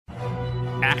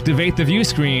activate the view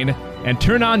screen, and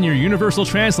turn on your universal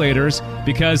translators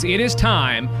because it is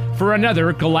time for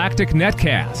another Galactic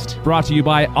Netcast. Brought to you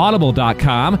by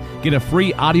Audible.com. Get a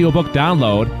free audiobook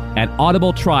download at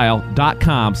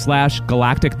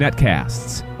audibletrial.com/Galactic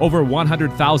Netcasts. Over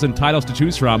 100,000 titles to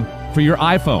choose from for your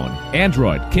iPhone,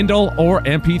 Android, Kindle, or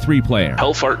MP3 player.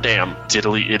 Hellfart Dam.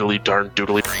 Diddly, iddly, darn,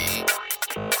 doodly.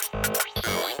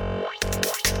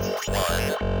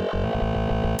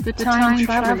 The Time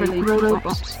Traveling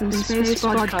Robots in Space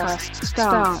podcast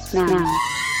starts now.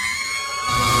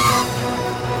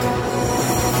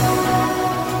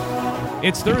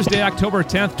 It's Thursday, October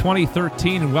 10th,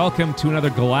 2013, and welcome to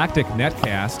another Galactic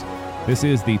Netcast. This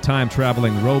is the Time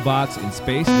Traveling Robots in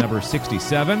Space, number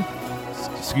 67.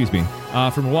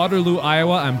 From Waterloo,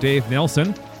 Iowa, I'm Dave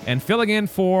Nelson, and filling in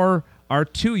for our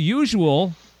two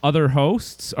usual other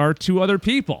hosts are two other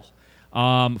people.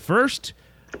 First,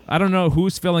 I don't know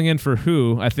who's filling in for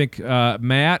who. I think,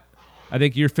 Matt, I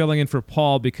think you're filling in for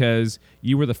Paul because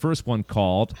you were the first one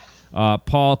called.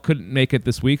 Paul couldn't make it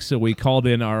this week, so we called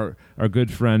in our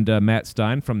good friend Matt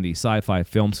Stein from the Sci-Fi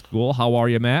Film School. How are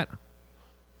you, Matt?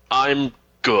 I'm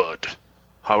good.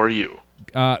 How are you?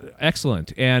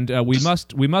 Excellent. And we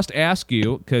must ask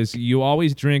you, because you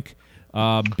always drink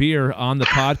beer on the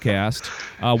podcast.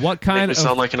 What kind Make me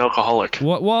sound like an alcoholic.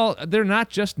 Well, they're not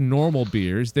just normal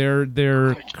beers.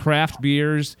 They're craft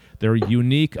beers. They're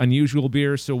unique, unusual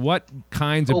beers. So what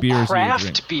kinds of beers do you drink?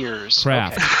 Craft beers.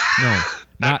 Craft. Okay. No.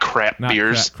 Not crap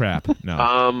beers. Crap.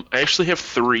 No. I actually have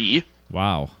 3.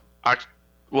 Wow. I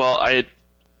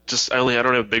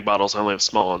don't have big bottles. I only have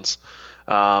small ones.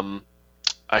 I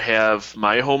have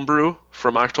my homebrew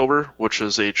from October, which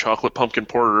is a chocolate pumpkin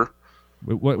porter.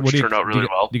 Which turned out really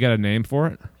well. You got a name for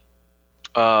it?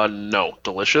 No.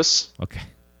 Delicious. Okay.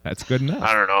 That's good enough.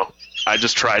 I don't know. I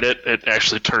just tried it. It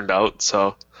actually turned out.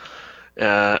 So,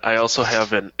 I also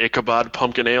have an Ichabod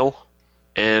pumpkin ale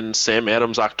and Sam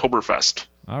Adams Oktoberfest.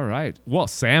 All right. Well,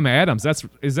 Sam Adams. That's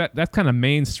kind of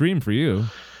mainstream for you.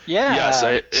 Yeah. Yes.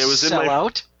 It was sell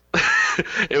out.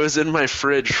 It was in my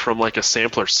fridge from like a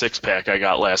sampler 6-pack I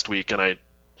got last week, and I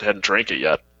hadn't drank it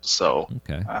yet. So.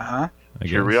 Okay.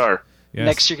 Here we are. Yes.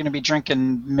 Next, you're going to be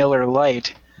drinking Miller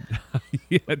Lite.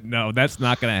 Yeah, no, that's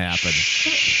not going to happen.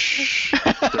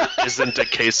 There isn't a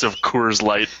case of Coors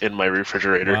Light in my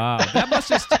refrigerator. Wow, that must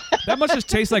just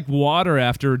taste like water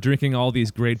after drinking all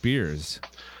these great beers.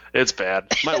 It's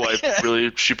bad. My wife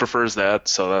she prefers that,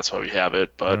 so that's why we have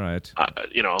it. But all right.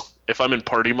 If I'm in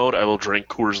party mode, I will drink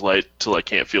Coors Light till I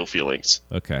can't feel feelings.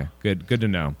 Okay, good to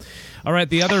know. All right,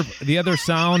 the other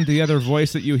sound, the other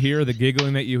voice that you hear, the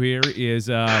giggling that you hear is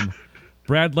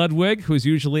Brad Ludwig, who's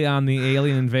usually on the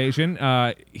Alien Invasion.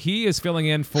 He is filling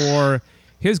in for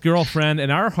his girlfriend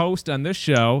and our host on this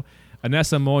show,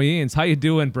 Anessa Moyens. How you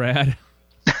doing, Brad?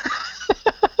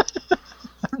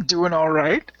 I'm doing all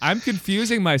right. I'm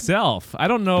confusing myself. I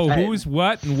don't know who's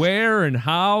what and where and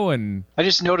how. And I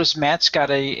just noticed Matt's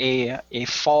got a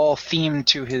fall theme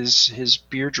to his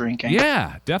beer drinking.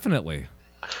 Yeah, definitely.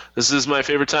 This is my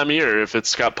favorite time of year. If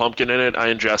it's got pumpkin in it,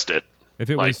 I ingest it. If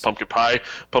it was pumpkin pie,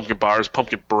 pumpkin bars,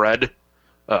 pumpkin bread.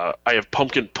 I have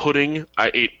pumpkin pudding.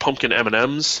 I ate pumpkin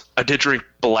M&Ms. I did drink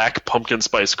black pumpkin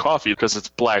spice coffee because it's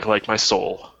black like my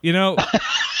soul. You know,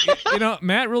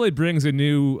 Matt really brings a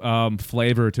new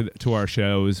flavor to our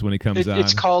shows when he comes on.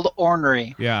 It's called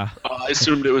ornery. Yeah. I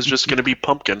assumed it was just going to be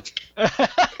pumpkin.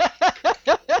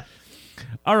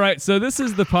 All right, so this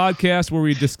is the podcast where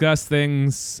we discuss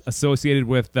things associated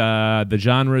with the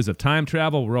genres of time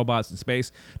travel, robots in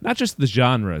space. Not just the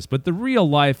genres, but the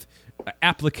real-life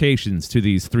applications to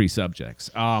these 3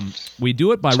 subjects. We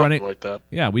do it by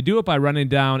running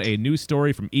down a news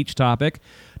story from each topic,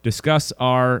 discuss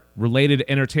our related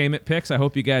entertainment picks. I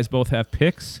hope you guys both have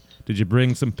picks. Did you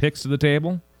bring some picks to the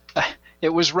table? It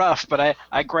was rough, but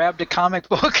I grabbed a comic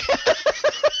book.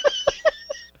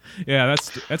 Yeah,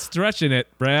 that's stretching it,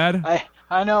 Brad.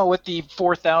 I know, with the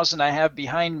 4,000 I have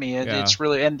behind me, it's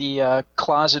really, and the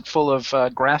closet full of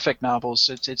graphic novels.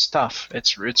 It's tough.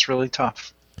 It's really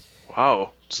tough.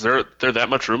 Wow, is there that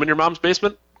much room in your mom's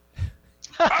basement?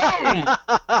 Wow,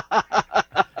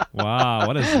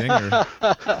 what a zinger!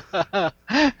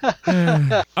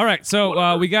 All right,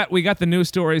 so we got the news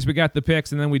stories, we got the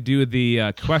picks, and then we do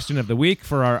the question of the week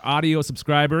for our audio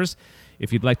subscribers.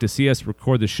 If you'd like to see us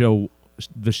record the show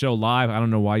live, I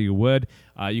don't know why you would.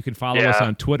 You can follow us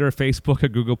on Twitter, Facebook, or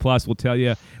Google+. We'll tell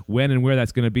you when and where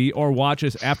that's going to be, or watch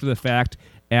us after the fact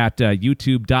at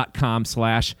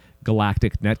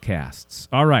youtube.com/Galactic Netcasts.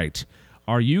 All right.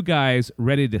 Are you guys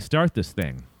ready to start this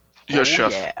thing? Yes,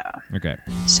 Chef. Yeah. Okay.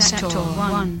 Sector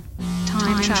 1.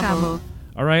 Time travel.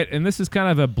 All right, and this is kind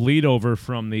of a bleed over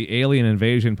from the Alien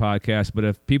Invasion podcast, but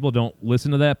if people don't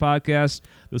listen to that podcast,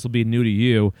 this will be new to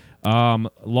you.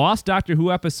 Lost Doctor Who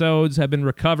episodes have been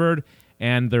recovered,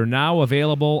 and they're now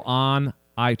available on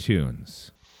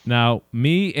iTunes. Now,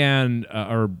 me and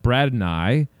or Brad and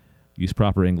I, use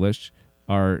proper English,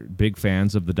 are big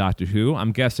fans of the Doctor Who.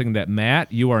 I'm guessing that,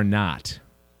 Matt, you are not.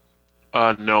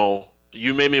 No.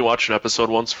 You made me watch an episode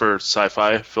once for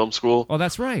sci-fi film school. Oh,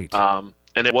 that's right. And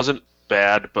it wasn't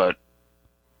bad, but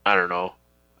I don't know.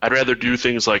 I'd rather do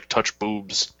things like touch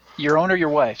boobs. Your own or your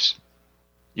wife's?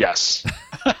 Yes.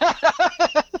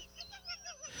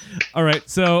 All right,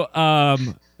 so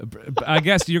I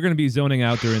guess you're going to be zoning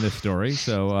out during this story,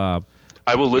 so...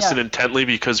 I will listen intently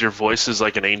because your voice is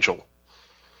like an angel.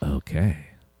 Okay.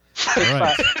 All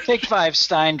right. Take 5,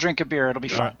 Stein. Drink a beer. It'll be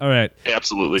fun. All right.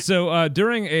 Absolutely. So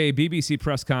during a BBC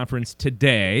press conference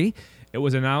today, it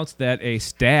was announced that a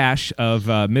stash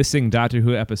of missing Doctor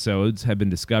Who episodes have been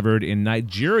discovered in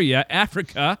Nigeria,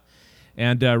 Africa,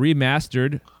 and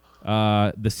remastered.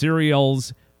 The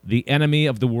serials The Enemy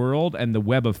of the World and The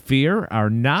Web of Fear are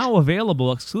now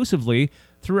available exclusively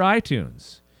through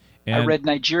iTunes. And I read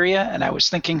Nigeria, and I was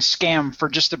thinking scam for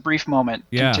just a brief moment.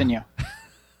 Yeah. Continue.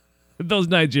 Those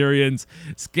Nigerians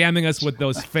scamming us with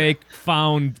those fake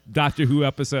found Doctor Who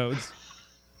episodes.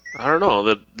 I don't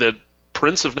know. The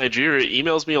Prince of Nigeria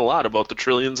emails me a lot about the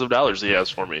trillions of dollars he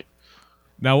has for me.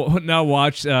 Now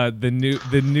watch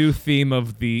the new theme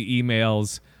of the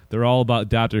emails. They're all about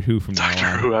Doctor Who from now on.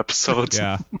 Doctor Who episodes.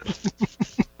 Yeah.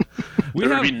 There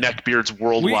would be neckbeards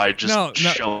worldwide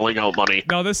shelling out money.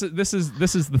 No, this is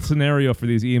the scenario for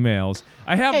these emails.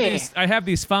 I have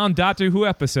these found Doctor Who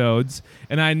episodes,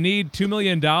 and I need $2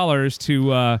 million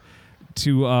to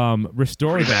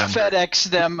restore them. FedEx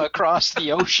them across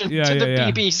the ocean to the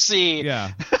BBC.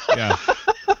 Yeah.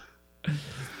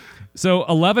 So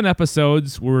 11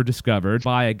 episodes were discovered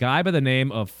by a guy by the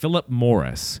name of Philip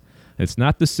Morris. It's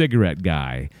not the cigarette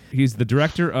guy. He's the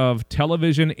director of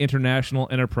Television International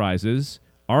Enterprises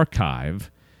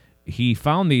Archive. He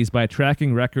found these by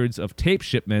tracking records of tape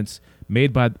shipments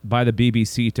made by the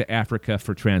BBC to Africa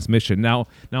for transmission. Now,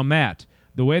 Matt,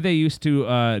 the way they used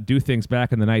to do things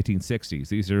back in the 1960s,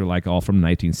 these are like all from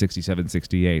 1967,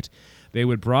 68, they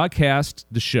would broadcast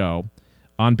the show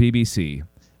on BBC,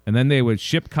 and then they would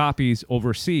ship copies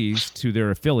overseas to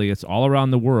their affiliates all around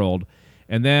the world,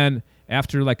 and then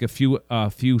after like a few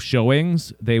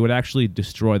showings, they would actually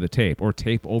destroy the tape or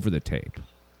tape over the tape.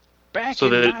 Back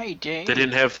in my day, they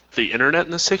didn't have the internet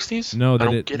in the 60s? No,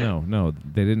 they didn't. No,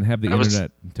 they didn't have the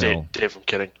internet until... Dave, I'm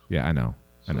kidding. Yeah, I know.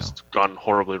 It's gone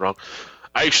horribly wrong.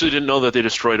 I actually didn't know that they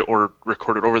destroyed or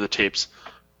recorded over the tapes.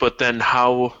 But then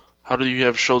how do you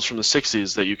have shows from the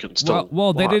 60s that you can still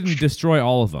Well, they watch? didn't destroy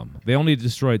all of them. They only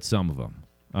destroyed some of them.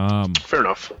 Fair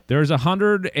enough. There's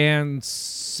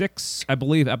 106, I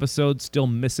believe, episodes still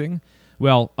missing.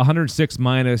 Well, 106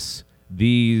 minus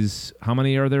these. How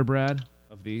many are there, Brad?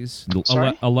 Of these?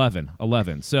 Sorry? 11.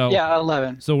 So yeah,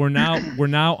 11. So we're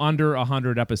now under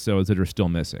 100 episodes that are still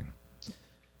missing.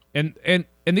 And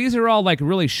these are all like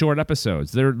really short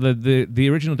episodes. They're the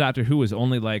original Doctor Who is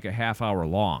only like a half hour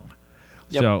long.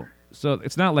 Yep. So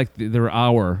it's not like they're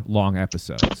hour long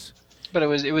episodes. But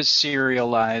it was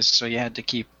serialized, so you had to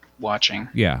keep watching.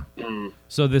 Yeah.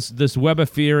 So this Web of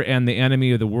Fear and The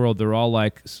Enemy of the World, they're all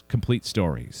like complete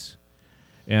stories.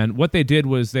 And what they did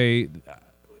was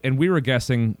and we were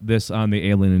guessing this on the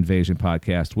Alien Invasion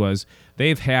podcast, was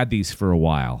they've had these for a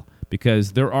while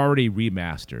because they're already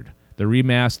remastered. They're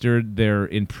remastered. They're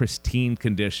in pristine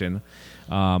condition.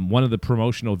 One of the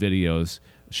promotional videos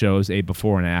shows a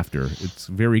before and after. It's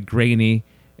very grainy.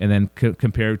 And then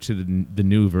compared to the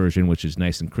new version, which is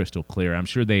nice and crystal clear, I'm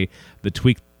sure they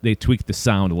tweaked the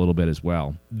sound a little bit as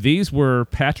well. These were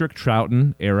Patrick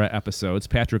Troughton era episodes.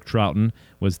 Patrick Troughton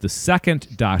was the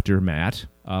second Doctor, Matt.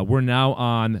 We're now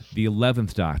on the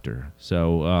 11th Doctor,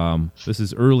 so this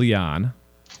is early on.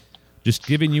 Just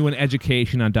giving you an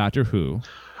education on Doctor Who.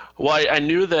 Well, I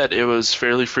knew that it was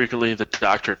fairly frequently the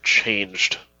Doctor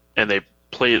changed, and they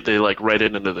write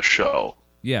it into the show.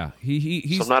 Yeah,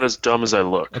 he's... So I'm not as dumb as I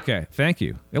look. Okay, thank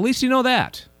you. At least you know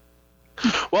that.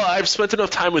 Well, I've spent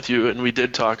enough time with you, and we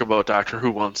did talk about Doctor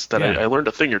Who once, that I learned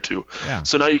a thing or two. Yeah.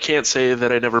 So now you can't say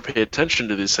that I never pay attention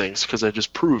to these things, because I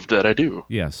just proved that I do.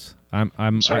 Yes,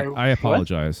 I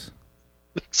apologize.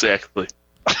 What? Exactly.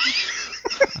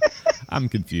 I'm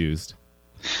confused.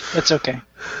 It's okay.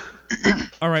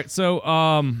 All right,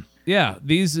 so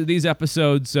these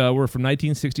episodes were from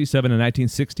 1967 and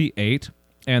 1968.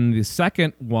 And the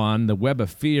second one, The Web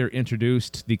of Fear,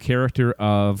 introduced the character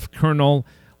of Colonel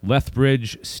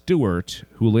Lethbridge Stewart,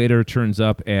 who later turns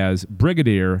up as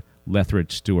Brigadier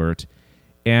Lethbridge Stewart.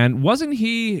 And wasn't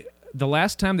he, the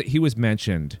last time that he was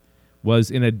mentioned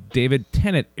was in a David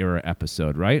Tennant era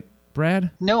episode, right, Brad?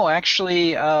 No,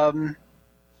 actually, I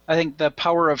think The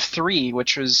Power of Three,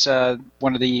 which was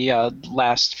one of the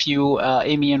last few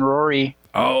Amy and Rory.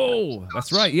 Oh,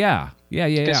 that's right. Yeah.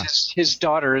 Because his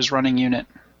daughter is running UNIT.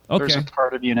 Okay. There's a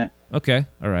part of UNIT. Okay.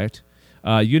 All right.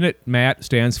 UNIT, Matt,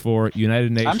 stands for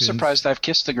United Nations. I'm surprised I've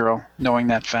kissed the girl, knowing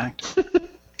that fact.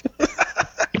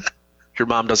 Your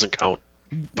mom doesn't count.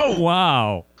 Boom.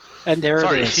 Wow. And there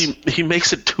Sorry, it is. he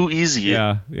makes it too easy.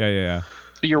 Yeah.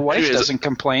 Your wife Anyways. doesn't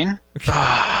complain.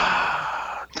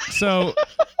 So,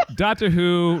 Doctor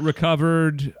Who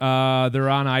recovered. They're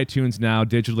on iTunes now,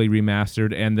 digitally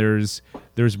remastered, and there's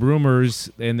rumors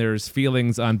and there's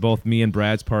feelings on both me and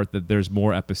Brad's part that there's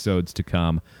more episodes to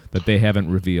come that they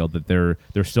haven't revealed, that they're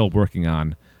still working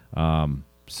on.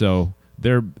 So,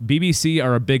 their BBC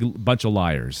are a big bunch of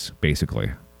liars,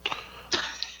 basically.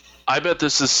 I bet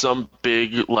this is some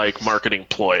big marketing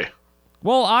ploy.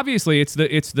 Well, obviously, it's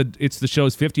the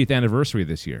show's 50th anniversary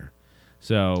this year,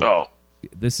 so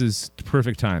this is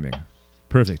perfect timing.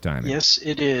 Perfect timing. Yes,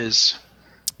 it is.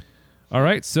 All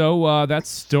right, so that's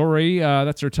story.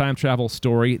 That's our time travel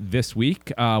story this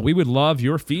week. We would love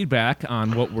your feedback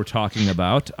on what we're talking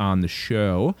about on the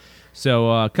show.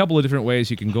 So a couple of different ways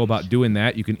you can go about doing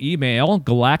that. You can email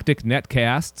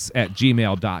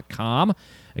galacticnetcasts@gmail.com.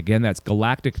 Again, that's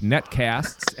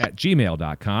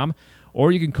galacticnetcasts@gmail.com.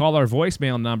 Or you can call our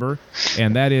voicemail number,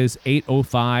 and that is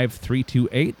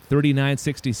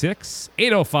 805-328-3966,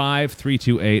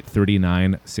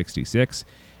 805-328-3966.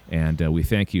 And we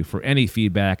thank you for any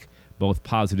feedback, both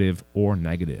positive or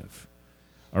negative.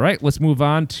 All right, let's move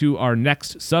on to our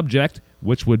next subject,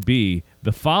 which would be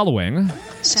the following.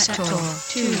 Sector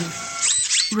 2.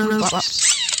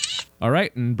 Robots. All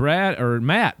right, and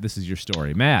Matt, this is your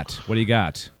story. Matt, what do you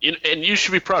got? And you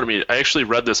should be proud of me. I actually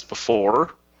read this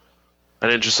before. I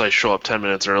didn't just show up 10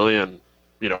 minutes early and,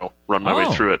 run my way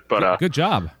through it. But good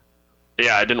job.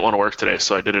 Yeah, I didn't want to work today,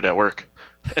 so I did it at work.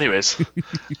 Anyways,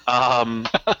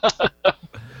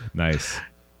 nice.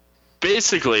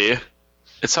 Basically,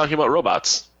 it's talking about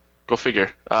robots. Go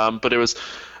figure. But it was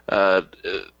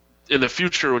in the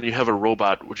future when you have a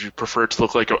robot, would you prefer it to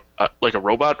look like a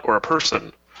robot or a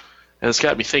person? And it's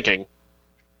got me thinking,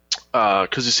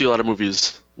 because you see a lot of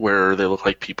movies where they look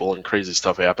like people and crazy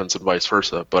stuff happens and vice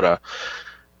versa. But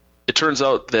it turns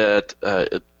out that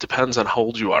it depends on how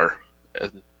old you are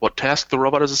and what task the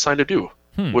robot is assigned to do,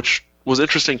 which was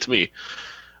interesting to me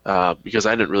because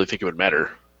I didn't really think it would matter.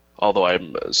 Although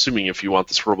I'm assuming if you want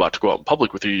this robot to go out in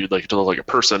public with you, you'd like it to look like a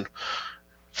person.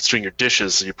 If it's doing your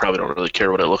dishes, you probably don't really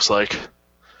care what it looks like.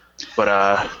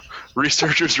 But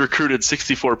researchers recruited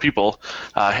 64 people,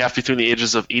 half between the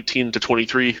ages of 18 to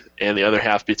 23 and the other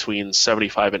half between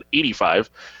 75 and 85,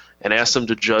 and asked them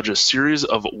to judge a series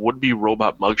of would-be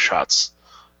robot mugshots.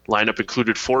 Lineup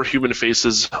included 4 human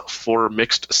faces, 4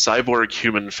 mixed cyborg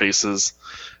human faces,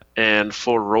 and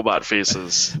 4 robot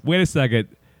faces. Wait a second.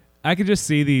 I could just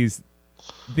see these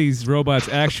robots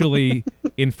actually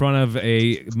in front of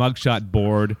a mugshot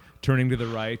board, turning to the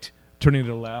right, turning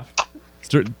to the left.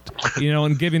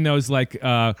 And giving those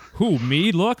who,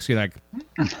 me looks? You're like...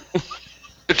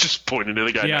 Just pointing to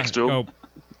the guy next to him.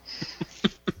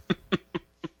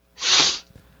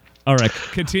 All right,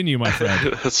 continue, my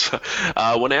friend.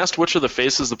 When asked which of the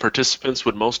faces the participants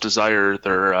would most desire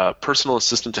their personal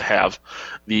assistant to have,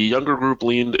 the younger group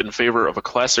leaned in favor of a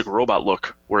classic robot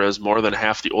look, whereas more than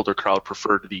half the older crowd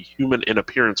preferred the human in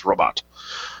appearance robot.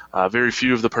 Very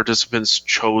few of the participants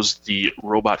chose the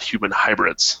robot-human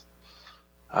hybrids.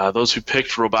 Those who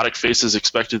picked robotic faces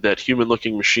expected that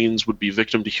human-looking machines would be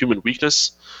victim to human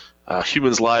weakness.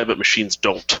 Humans lie, but machines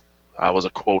don't, was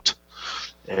a quote.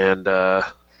 And,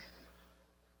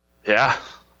 yeah,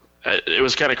 it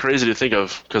was kind of crazy to think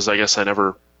of, because I guess I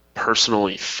never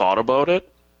personally thought about it.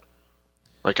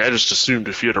 I just assumed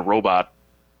if you had a robot,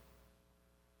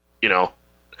 let me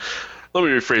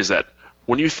rephrase that.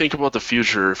 When you think about the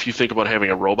future, if you think about having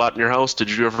a robot in your house,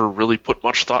 did you ever really put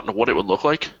much thought into what it would look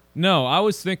like? No, I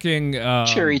was thinking...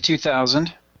 Cherry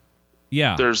 2000.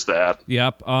 Yeah. There's that.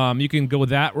 Yep. You can go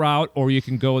that route, or you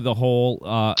can go the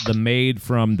whole, the maid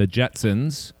from the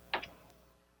Jetsons.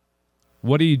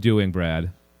 What are you doing,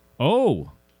 Brad?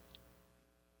 Oh.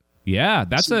 Yeah,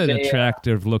 that's an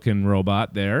attractive-looking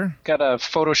robot there. Got a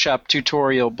Photoshop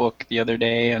tutorial book the other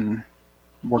day and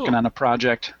working on a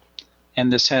project.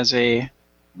 And this has a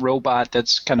robot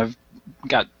that's kind of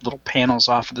got little panels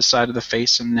off of the side of the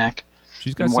face and neck.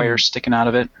 She's got wires sticking out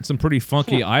of it. Some pretty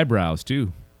funky eyebrows,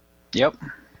 too. Yep.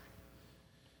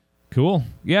 Cool.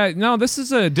 Yeah. No, this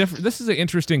is an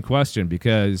interesting question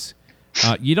because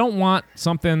you don't want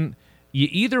something. You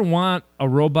either want a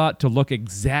robot to look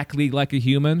exactly like a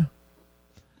human,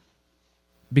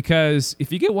 because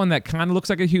if you get one that kind of looks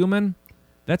like a human,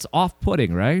 that's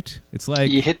off-putting, right? It's like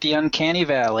you hit the uncanny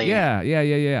valley. Yeah.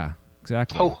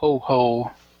 Exactly. Ho ho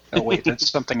ho. Oh wait, that's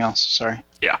something else. Sorry.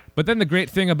 Yeah. But then the great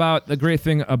thing about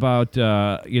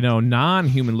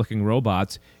non-human looking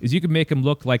robots is you can make them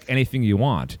look like anything you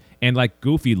want and like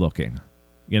goofy looking,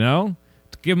 to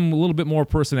give them a little bit more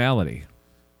personality.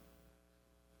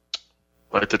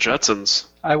 Like the Jetsons.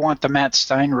 I want the Matt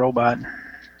Stein robot.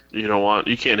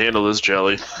 You can't handle this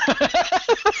jelly.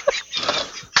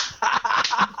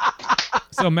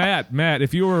 So Matt,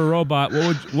 if you were a robot,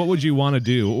 what would you want to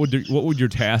do? What would your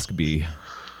task be?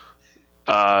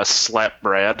 Slap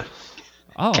Brad.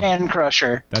 Oh, Can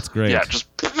Crusher. that's great. Yeah, just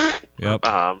Yep.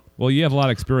 Well, you have a lot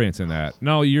of experience in that.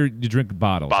 No, you drink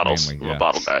bottles. bottles. Mainly. I'm Yeah. a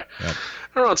bottle guy. Yep. I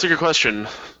don't know. It's a good question.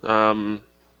 I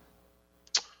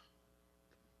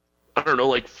don't know,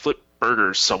 like flip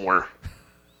burgers somewhere.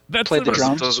 That's Play the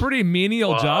drums. a pretty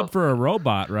menial job for a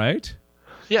robot, right?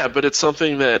 Yeah, but it's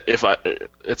something that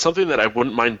I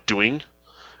wouldn't mind doing,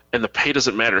 and the pay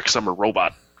doesn't matter because I'm a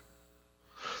robot.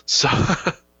 So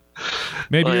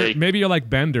Maybe you're like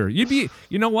Bender. You'd be.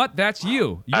 You know what? That's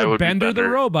you. I You're would be Bender the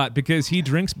Bender. robot because he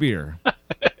drinks beer.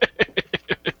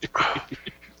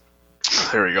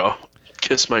 there we go.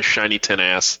 Kiss my shiny tin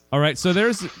ass. All right. So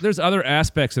there's other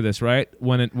aspects of this, right?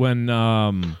 When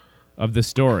of the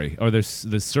story or this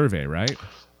survey, right?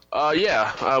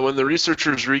 When the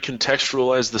researchers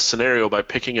recontextualized the scenario by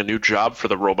picking a new job for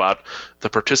the robot, the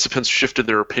participants shifted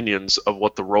their opinions of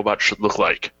what the robot should look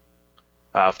like.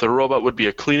 If the robot would be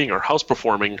a cleaning or house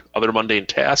performing other mundane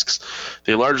tasks,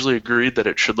 they largely agreed that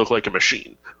it should look like a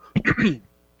machine.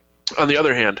 On the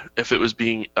other hand, if it was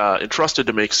being entrusted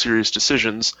to make serious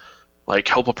decisions, like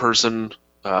help a person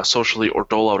socially or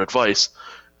dole out advice,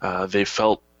 they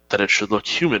felt that it should look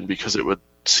human because it would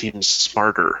seem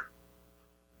smarter.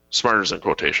 Smarter's in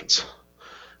quotations.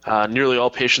 Nearly all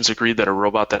patients agreed that a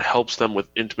robot that helps them with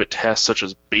intimate tasks such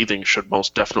as bathing should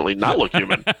most definitely not look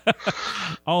human.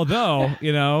 Although,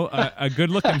 a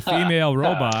good-looking female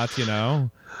robot,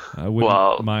 I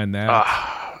wouldn't mind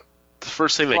that. The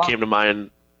first thing that came to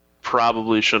mind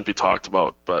probably shouldn't be talked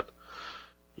about, but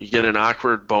you get an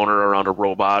awkward boner around a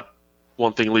robot,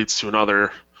 one thing leads to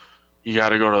another, you got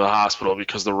to go to the hospital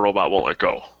because the robot won't let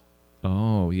go.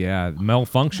 Oh, yeah,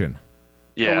 malfunction.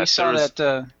 Yeah, we saw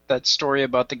that story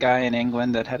about the guy in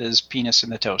England that had his penis in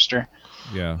the toaster.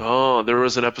 Yeah. Oh, there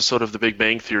was an episode of The Big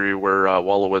Bang Theory where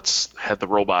Wolowitz had the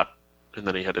robot, and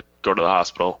then he had to go to the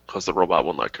hospital because the robot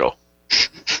wouldn't let go.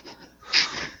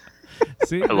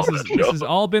 See, this has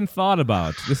all been thought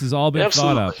about. This has all been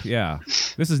thought up. Yeah,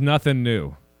 this is nothing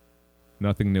new.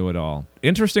 Nothing new at all.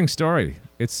 Interesting story.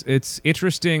 It's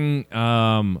interesting.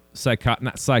 Not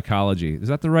psychology. Is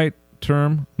that the right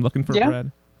term I'm looking for, Yeah.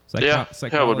 Brad?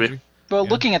 Psychology. it would be. Well,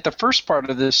 looking at the first part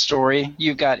of this story,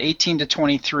 you've got 18 to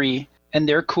 23, and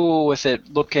they're cool with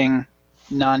it looking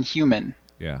non-human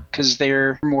Yeah. because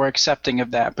they're more accepting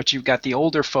of that. But you've got the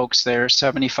older folks there,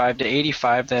 75 to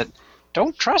 85, that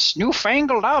don't trust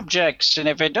newfangled objects, and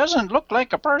if it doesn't look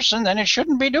like a person, then it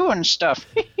shouldn't be doing stuff.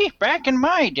 Back in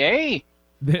my day.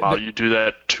 Wow, you do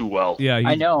that too well. Yeah,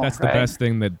 I know, That's the right? best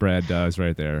thing that Brad does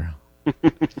right there.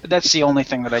 That's the only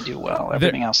thing that I do well.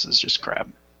 Everything else is just crap.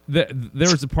 There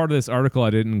was a part of this article I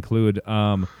didn't include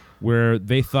where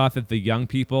they thought that the young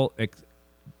people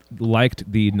liked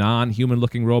the non-human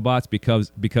looking robots because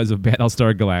of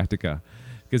Battlestar Galactica,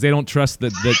 because they don't trust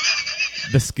the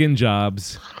skin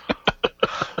jobs.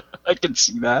 I can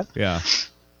see that. Yeah.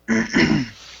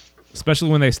 Especially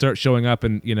when they start showing up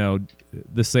in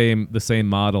the same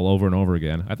model over and over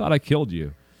again. I thought I killed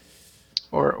you.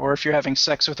 Or if you're having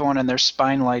sex with one and their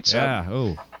spine lights up. Yeah.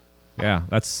 Oh. Yeah.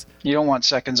 That's You don't want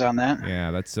seconds on that.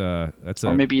 that's Or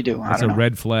a maybe you do. I that's don't a know.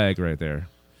 red flag right there.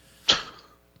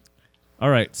 All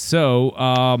right, so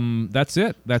that's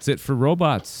it. That's it for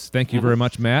robots. Thank you very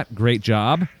much, Matt. Great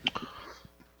job.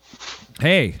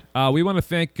 Hey, we want to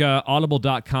thank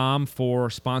Audible.com for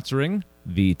sponsoring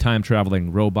the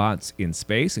time-traveling robots in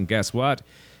space. And guess what?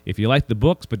 If you like the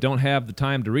books but don't have the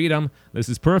time to read them, this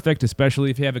is perfect, especially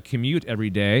if you have a commute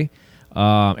every day.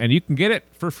 And you can get it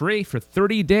for free for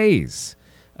 30 days.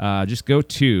 Just go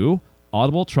to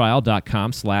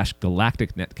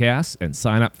audibletrial.com/galacticnetcast and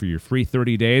sign up for your free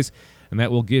 30 days, and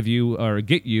that will give you or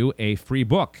get you a free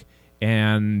book.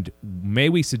 And may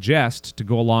we suggest, to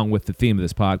go along with the theme of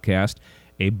this podcast,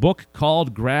 a book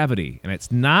called Gravity, and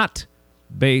it's not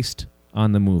based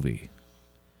on the movie.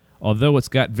 Although it's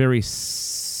got very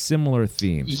similar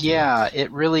themes. Yeah,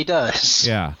 it really does.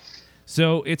 Yeah.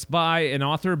 So it's by an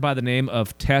author by the name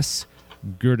of Tess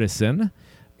Gerdison.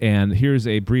 And here's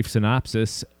a brief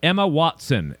synopsis. Emma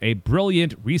Watson, a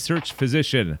brilliant research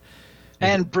physician.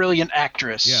 And brilliant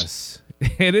actress. Yes.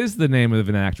 It is the name of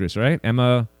an actress, right?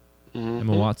 Emma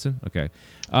Watson? Okay.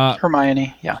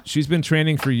 Hermione, yeah. She's been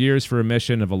training for years for a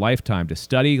mission of a lifetime to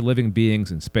study living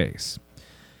beings in space.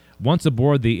 Once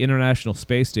aboard the International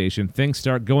Space Station, things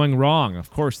start going wrong.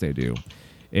 Of course they do.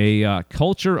 A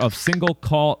culture of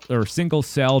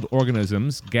single-celled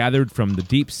organisms gathered from the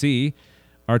deep sea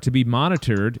are to be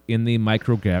monitored in the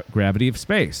microgravity of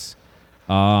space.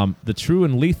 The true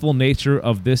and lethal nature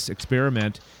of this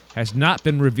experiment has not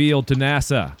been revealed to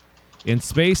NASA. In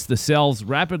space, the cells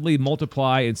rapidly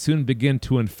multiply and soon begin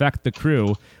to infect the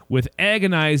crew with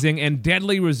agonizing and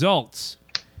deadly results.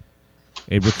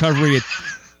 A recovery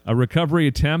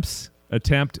attempt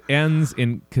ends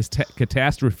in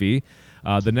catastrophe.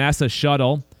 The NASA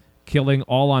shuttle killing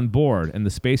all on board, and the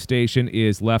space station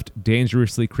is left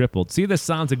dangerously crippled. See, this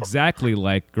sounds exactly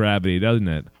like Gravity, doesn't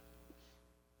it?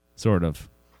 Sort of.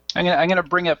 I'm gonna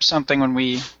bring up something when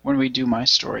we do my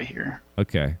story here.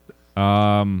 Okay.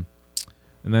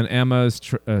 And then Emma's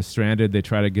stranded. They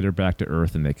try to get her back to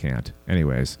Earth, and they can't.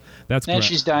 Anyways, that's and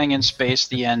she's dying in space.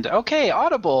 The end. Okay,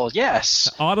 Audible. Yes.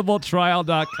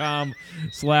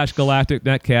 audibletrial.com/Galactic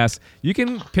Netcast. You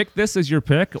can pick this as your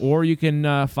pick, or you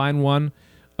can find one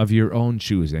of your own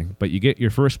choosing. But you get your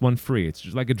first one free. It's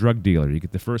just like a drug dealer. You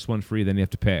get the first one free, then you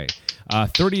have to pay.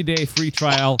 30-day free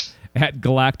trial at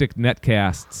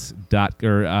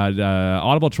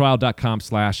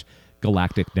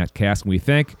audibletrial.com/Galactic Netcast. And we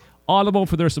thank Audible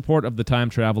for their support of the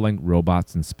time-traveling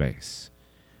robots in space.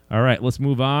 All right, let's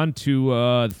move on to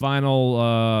the final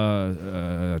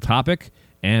topic,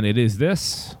 and it is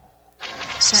this.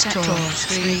 Sector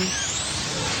 3.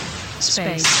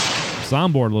 Space.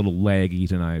 Soundboard a little laggy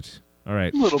tonight. All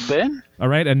right. A little bit. All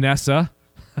right, Anessa.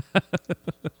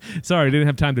 Sorry, didn't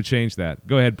have time to change that.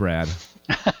 Go ahead, Brad.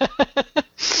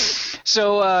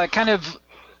 So, kind of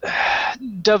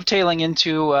dovetailing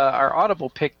into our Audible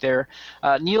pick there,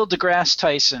 Neil deGrasse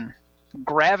Tyson,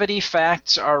 Gravity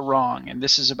Facts Are Wrong, and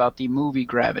this is about the movie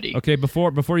Gravity. Okay,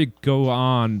 before you go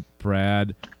on,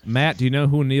 Brad, Matt, do you know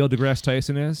who Neil deGrasse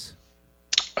Tyson is?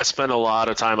 I spend a lot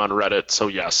of time on Reddit, so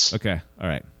yes. Okay, all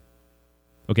right.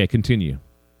 Okay, continue.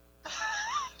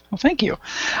 Well, thank you.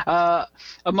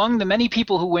 Among the many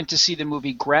people who went to see the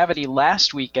movie Gravity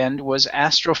last weekend was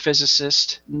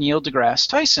astrophysicist Neil deGrasse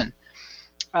Tyson.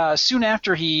 Soon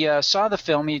after he saw the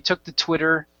film, he took to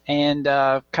Twitter and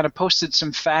kind of posted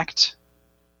some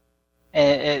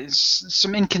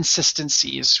some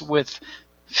inconsistencies with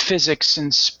physics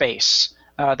and space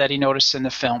that he noticed in the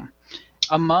film.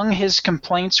 Among his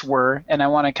complaints were, and I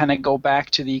want to kind of go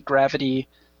back to the Gravity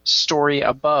story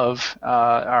above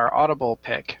our Audible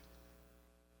pick.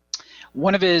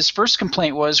 One of his first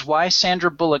complaint was why Sandra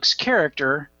Bullock's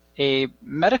character, a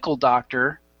medical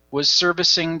doctor, was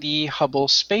servicing the Hubble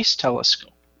Space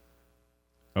Telescope.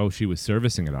 Oh, she was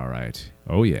servicing it all right.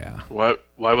 Oh, yeah. Why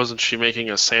wasn't she making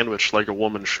a sandwich like a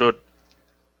woman should?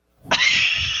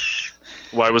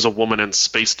 Why was a woman in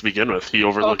space to begin with? He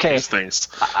overlooked these things.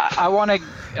 I want to.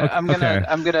 I'm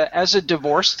gonna. As a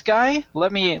divorced guy,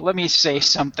 let me say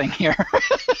something here.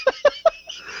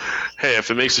 Hey, if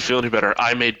it makes you feel any better,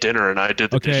 I made dinner and I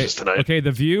did the dishes tonight. Okay,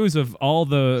 the views of all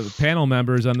the panel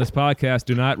members on this podcast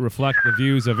do not reflect the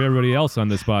views of everybody else on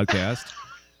this podcast.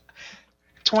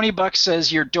 $20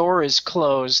 says your door is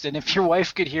closed, and if your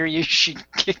wife could hear you, she'd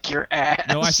kick your ass.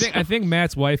 No, I think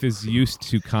Matt's wife is used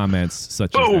to comments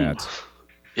such as that.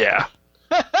 Yeah.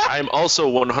 I'm also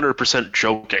 100%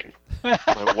 joking.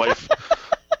 My wife...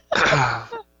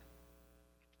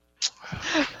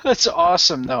 That's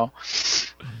awesome, though.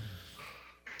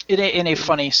 In a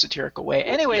funny, satirical way.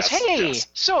 Anyways,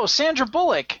 So Sandra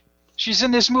Bullock, she's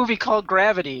in this movie called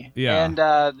Gravity. Yeah. And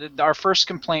our first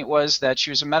complaint was that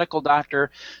she was a medical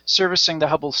doctor servicing the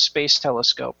Hubble Space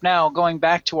Telescope. Now, going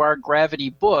back to our Gravity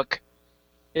book,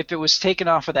 if it was taken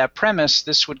off of that premise,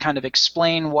 this would kind of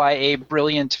explain why a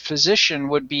brilliant physician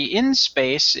would be in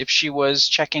space if she was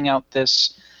checking out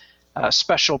this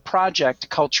special project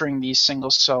culturing these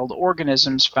single-celled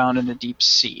organisms found in the deep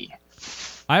sea.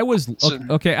 I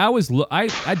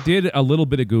did a little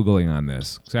bit of Googling on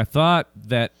this because I thought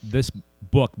that this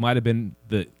book might have been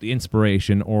the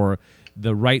inspiration, or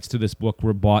the rights to this book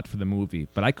were bought for the movie,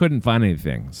 but I couldn't find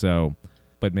anything. So,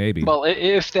 but maybe. Well,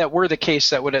 if that were the case,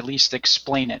 that would at least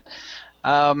explain it.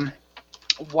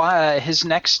 Why his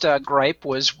next gripe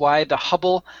was why the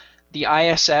Hubble the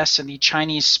ISS and the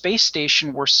Chinese space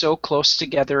station were so close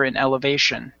together in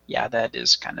elevation. Yeah, that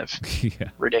is kind of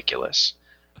ridiculous.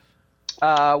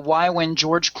 Why, when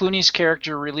George Clooney's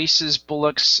character releases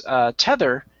Bullock's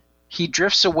tether, he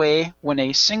drifts away when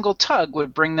a single tug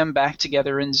would bring them back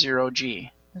together in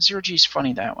zero-G. Zero-G's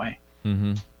funny that way.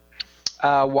 Mm-hmm.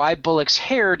 Why Bullock's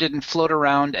hair didn't float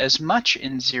around as much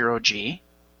in zero-G.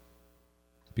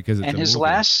 Because it's and a his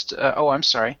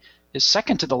movie. His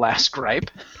second to the last gripe.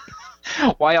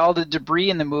 Why all the debris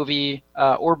in the movie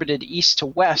orbited east to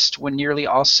west when nearly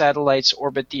all satellites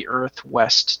orbit the Earth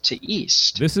west to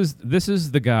east. This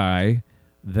is the guy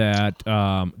that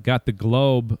got the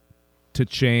globe to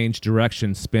change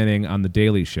direction spinning on The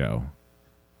Daily Show,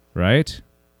 right?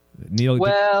 Neil.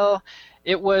 Well,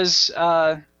 it was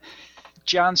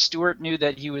Jon Stewart knew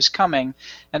that he was coming,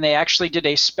 and they actually did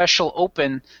a special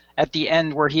open at the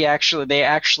end where they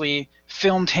actually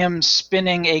filmed him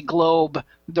spinning a globe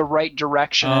the right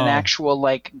direction, an actual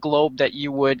like globe that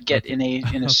you would get in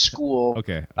a school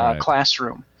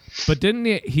classroom. But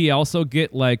didn't he also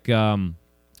get like the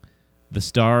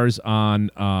stars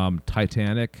on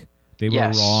Titanic? They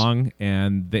were wrong,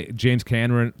 and James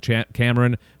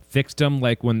Cameron fixed them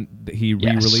like when he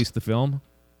re-released the film?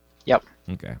 Yep.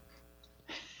 Okay.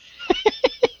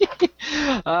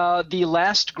 The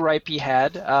last gripe he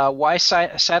had, why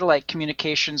satellite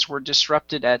communications were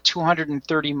disrupted at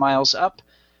 230 miles up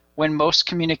when most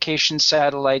communication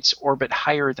satellites orbit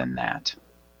higher than that.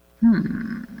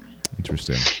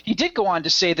 Interesting. He did go on to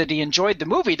say that he enjoyed the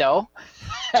movie, though,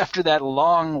 after that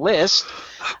long list.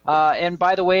 And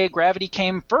by the way, Gravity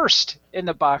came first in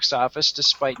the box office,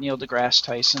 despite Neil deGrasse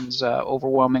Tyson's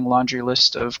overwhelming laundry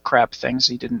list of crap things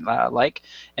he didn't like.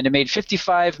 And it made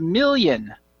 $55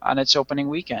 million on its opening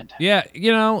weekend. Yeah,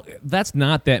 that's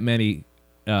not that many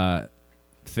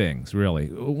things, really,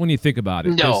 when you think about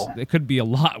it. No. It could be a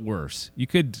lot worse.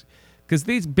 Because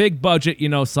these big budget,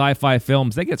 sci-fi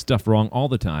films, they get stuff wrong all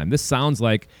the time. This sounds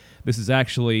like this is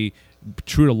actually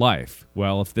true to life.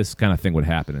 Well, if this kind of thing would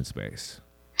happen in space.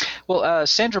 Well,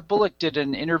 Sandra Bullock did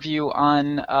an interview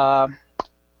on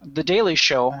The Daily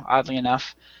Show, oddly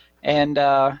enough,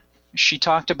 and she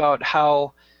talked about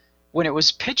how when it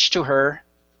was pitched to her,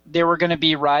 they were going to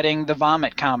be riding the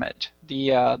Vomit Comet,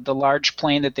 the large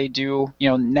plane that they do,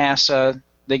 NASA.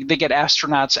 They get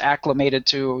astronauts acclimated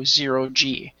to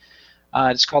zero-G.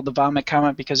 It's called the Vomit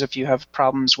Comet because if you have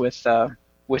problems with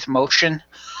motion,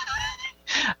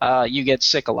 you get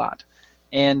sick a lot.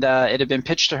 And it had been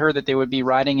pitched to her that they would be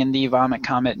riding in the Vomit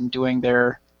Comet and doing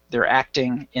their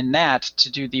acting in that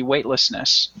to do the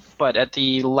weightlessness. But at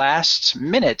the last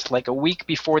minute, like a week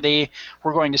before they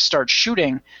were going to start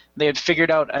shooting, they had figured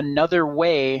out another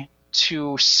way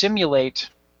to simulate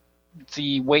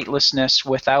the weightlessness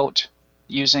without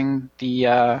using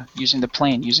the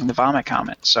plane, using the Vomit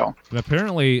Comet. So and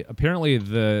apparently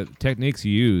the techniques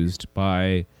used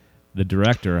by the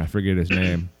director, I forget his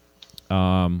name,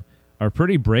 are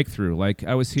pretty breakthrough. Like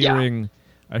I was hearing,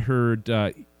 I heard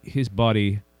his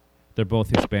buddy, they're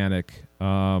both Hispanic.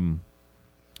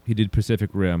 He did Pacific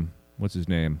Rim. What's his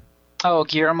name? Oh,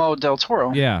 Guillermo del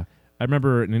Toro. Yeah. I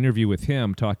remember an interview with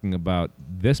him talking about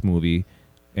this movie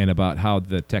and about how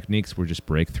the techniques were just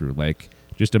breakthrough, like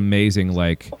just amazing,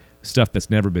 like stuff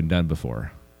that's never been done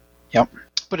before. Yep.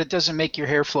 But it doesn't make your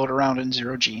hair float around in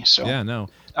zero-G, so yeah, no.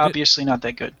 Obviously not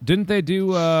that good. Didn't they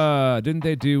do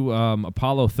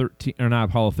Apollo 13 or not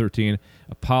Apollo 13?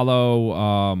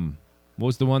 Apollo what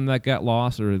was the one that got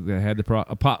lost or that had the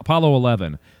Apollo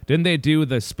 11? Didn't they do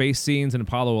the space scenes in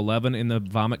Apollo 11 in the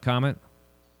Vomit Comet?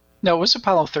 No, it was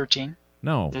Apollo 13.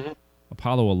 No. Mm-hmm.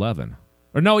 Apollo 11.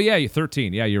 Or no, yeah,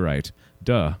 13. Yeah, you're right.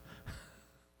 Duh.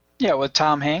 Yeah, with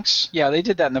Tom Hanks. Yeah, they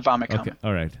did that in the Vomit Comet. Okay,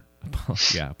 all right.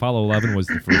 Yeah, Apollo 11 was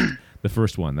the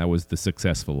first one. That was the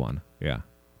successful one. Yeah,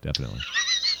 definitely.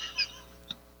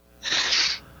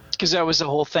 Because that was the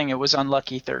whole thing. It was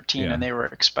unlucky 13, and they were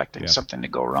expecting something to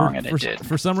go wrong, and it did.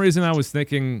 For some reason, I was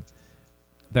thinking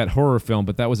that horror film,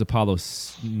 but that was Apollo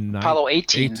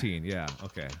 18. 18, yeah,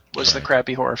 okay. Was the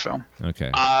crappy horror film. Okay.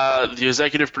 The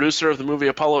executive producer of the movie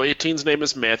Apollo 18's name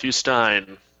is Matthew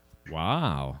Stein.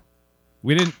 Wow.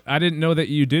 I didn't know that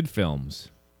you did films.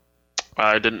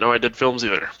 I didn't know I did films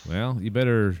either. Well, you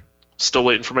better... Still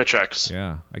waiting for my checks.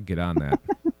 Yeah, I'd get on that.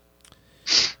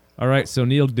 All right, so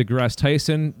Neil deGrasse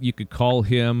Tyson, you could call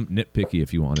him nitpicky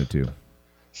if you wanted to.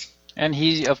 And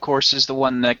he, of course, is the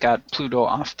one that got Pluto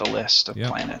off the list of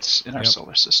planets in our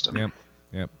solar system.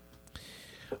 Yep.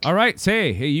 All right,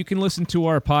 hey, you can listen to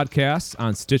our podcasts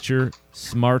on Stitcher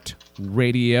Smart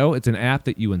Radio. It's an app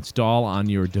that you install on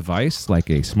your device, like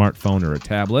a smartphone or a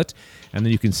tablet, and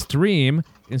then you can stream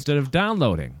instead of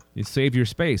downloading. You save your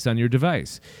space on your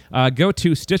device. Go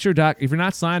to Stitcher. If you're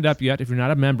not signed up yet, if you're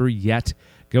not a member yet,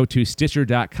 go to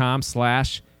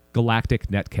Stitcher.com/Galactic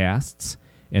Netcasts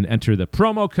and enter the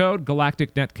promo code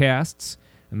Galactic Netcasts.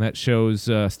 And that shows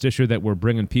Stitcher that we're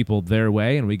bringing people their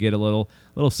way, and we get a little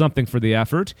something for the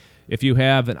effort. If you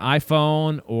have an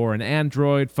iPhone or an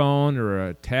Android phone or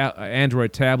a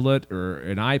Android tablet or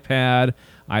an iPad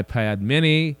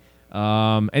Mini,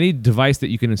 any device that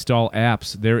you can install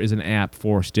apps, there is an app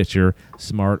for Stitcher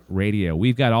Smart Radio.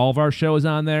 We've got all of our shows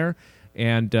on there,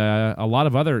 and a lot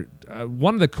of other.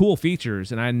 One of the cool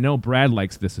features, and I know Brad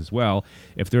likes this as well,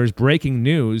 if there's breaking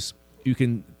news, you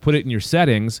can put it in your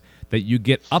settings that you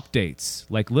get updates,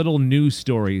 like little news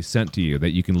stories sent to you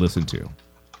that you can listen to.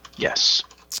 Yes.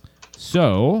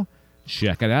 So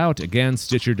check it out. Again,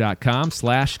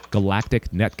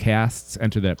 Stitcher.com/Galactic Netcasts.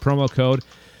 Enter that promo code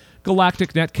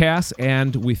Galactic Netcasts,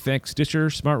 and we thank Stitcher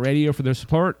Smart Radio for their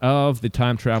support of the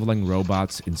Time Traveling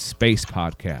Robots in Space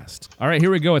podcast. All right,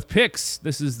 here we go with picks.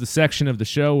 This is the section of the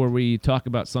show where we talk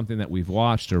about something that we've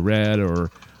watched or read or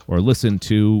listened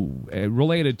to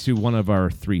related to one of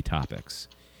our three topics.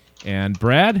 And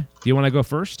Brad, do you want to go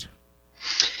first?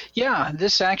 Yeah,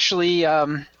 this actually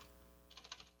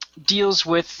deals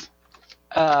with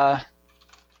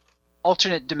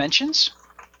alternate dimensions.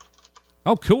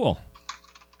 Oh, cool.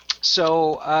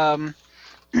 So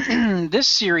this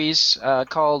series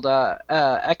called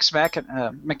Ex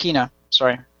Machina,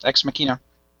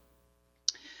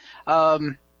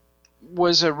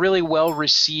 was a really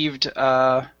well-received,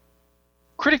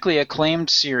 critically acclaimed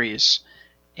series,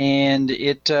 and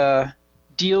it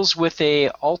deals with a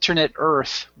alternate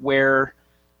Earth where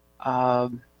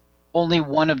only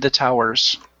one of the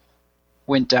towers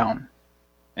went down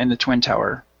in the Twin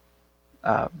Tower.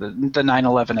 The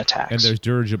 9/11 attacks. And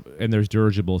there's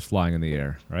dirigibles flying in the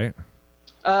air, right?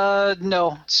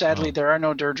 No, sadly there are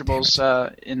no dirigibles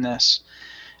in this.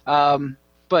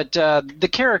 But the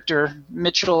character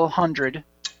Mitchell 100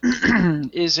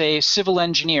 is a civil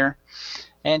engineer,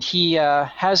 and he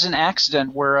has an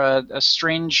accident where a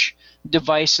strange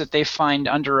device that they find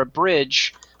under a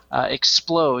bridge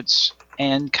explodes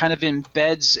and kind of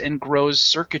embeds and grows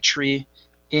circuitry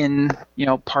in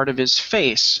part of his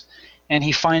face. And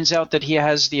he finds out that he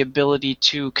has the ability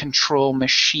to control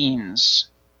machines.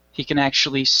 He can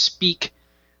actually speak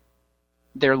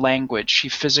their language. He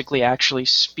physically actually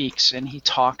speaks, and he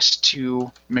talks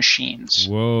to machines.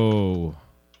 Whoa.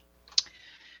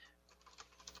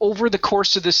 Over the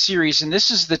course of this series, and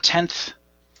this is the 10th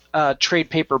trade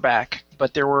paperback,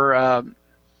 but there were,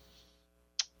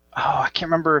 I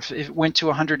can't remember if it went to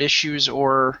 100 issues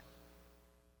or,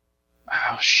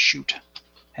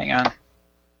 hang on.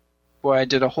 Boy, I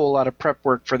did a whole lot of prep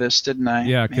work for this, didn't I?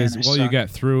 Yeah, because you got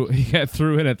through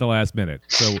it at the last minute,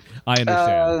 so I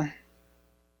understand.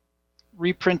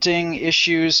 Reprinting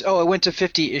issues. Oh, it went to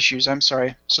 50 issues. I'm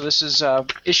sorry. So this is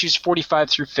issues 45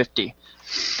 through 50.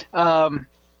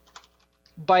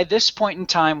 By this point in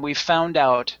time, we found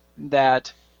out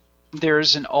that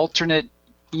there's an alternate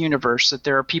universe, that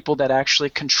there are people that actually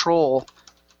control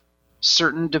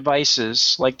certain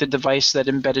devices, like the device that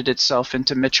embedded itself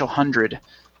into Mitchell 100.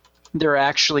 There are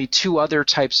actually two other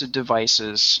types of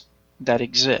devices that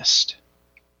exist.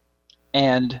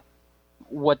 And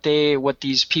what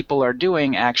these people are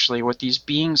doing, actually, what these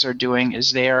beings are doing,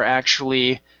 is they are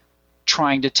actually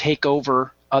trying to take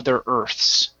over other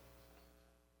Earths.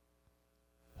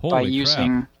 Holy crap.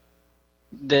 Using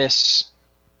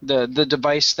the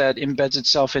device that embeds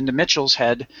itself into Mitchell's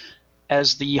head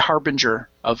as the harbinger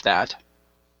of that.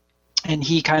 And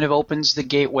he kind of opens the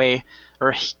gateway,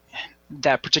 or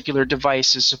that particular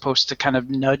device is supposed to kind of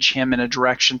nudge him in a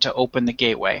direction to open the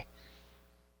gateway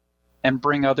and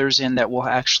bring others in that will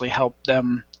actually help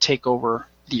them take over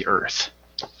the Earth.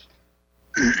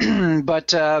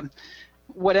 But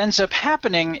what ends up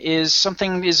happening is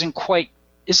something isn't quite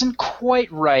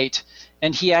right,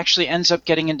 and he actually ends up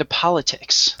getting into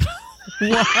politics.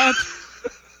 What?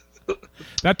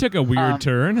 That took a weird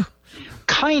turn.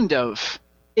 Kind of.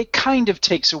 It kind of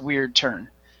takes a weird turn.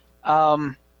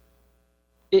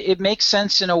 It makes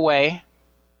sense in a way,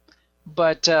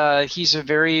 but he's a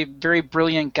very, very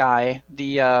brilliant guy.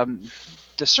 The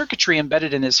circuitry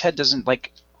embedded in his head doesn't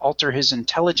alter his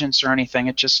intelligence or anything.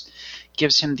 It just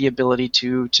gives him the ability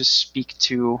to speak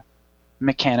to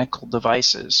mechanical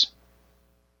devices.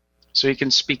 So he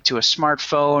can speak to a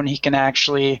smartphone. He can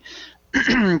actually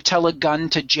tell a gun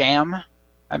to jam.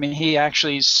 I mean, he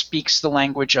actually speaks the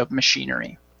language of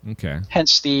machinery. Okay.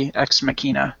 Hence the Ex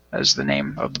Machina as the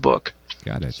name of the book.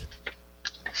 Got it.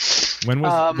 When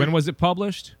was it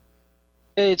published?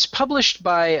 It's published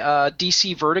by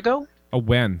DC Vertigo. Oh,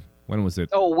 when? When was it?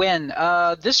 Oh, when?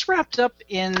 This wrapped up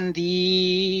in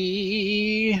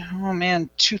the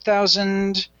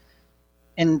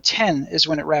 2010 is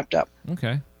when it wrapped up.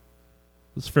 Okay.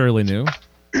 It's fairly new.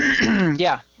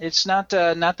 Yeah, it's not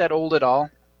that old at all.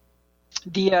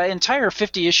 The entire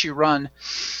 50-issue run,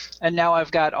 and now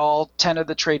I've got all 10 of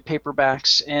the trade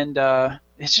paperbacks, and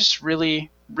it's just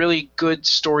really, really good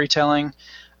storytelling.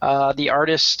 The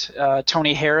artist,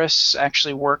 Tony Harris,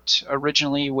 actually worked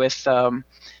originally with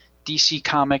DC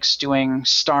Comics doing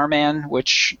Starman,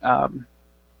 which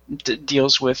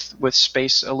deals with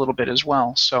space a little bit as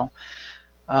well. So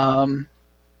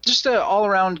just an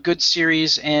all-around good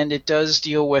series, and it does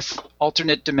deal with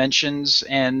alternate dimensions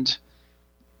and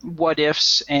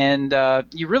what-ifs, and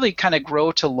you really kind of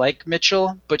grow to like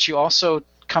Mitchell, but you also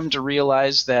come to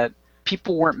realize that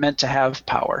people weren't meant to have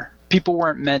power. People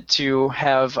weren't meant to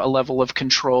have a level of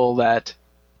control that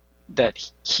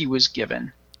he was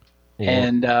given.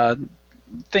 And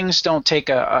things don't take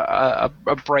a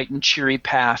bright and cheery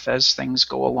path as things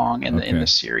go along in the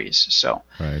series. So,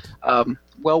 right.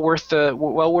 Well worth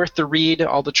the read.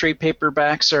 All the trade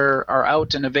paperbacks are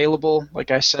out and available. Like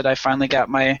I said, I finally got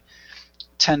my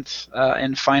 10th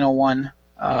and final one.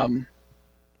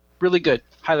 Really good.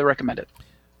 Highly recommend it.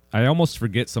 I almost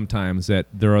forget sometimes that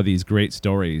there are these great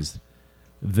stories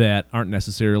that aren't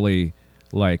necessarily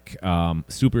like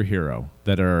superhero,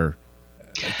 that are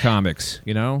comics,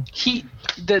 you know?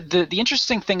 The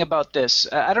interesting thing about this,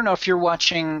 I don't know if you're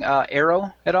watching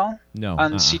Arrow at all? No.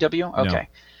 On CW? Okay. No.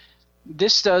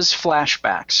 This does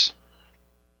flashbacks.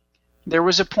 There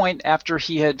was a point after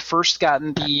he had first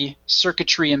gotten the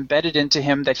circuitry embedded into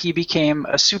him that he became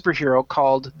a superhero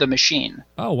called the Machine.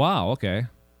 Oh, wow. Okay.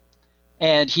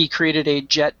 And he created a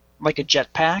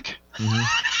jetpack.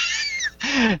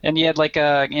 Mm-hmm. And he had like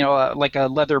a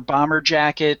leather bomber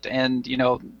jacket and,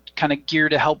 kind of gear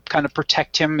to help kind of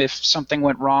protect him if something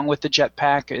went wrong with the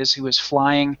jetpack as he was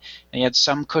flying. And he had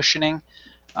some cushioning.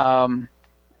 And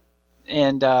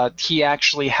he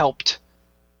actually helped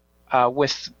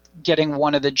with getting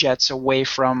one of the jets away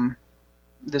from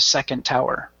the second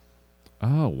tower.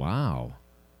 Oh, wow.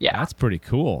 Yeah. That's pretty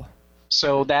cool.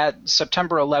 So that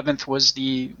September 11th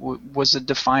was a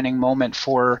defining moment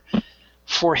for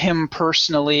him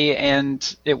personally,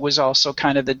 and it was also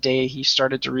kind of the day he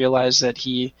started to realize that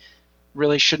he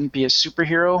really shouldn't be a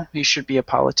superhero. He should be a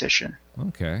politician.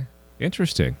 Okay.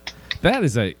 Interesting. That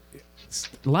is a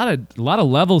lot of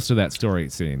levels to that story,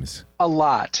 it seems. A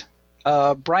lot.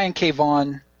 Brian K.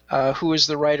 Vaughan, who is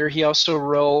the writer, he also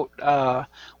wrote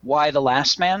Y: The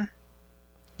Last Man.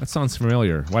 That sounds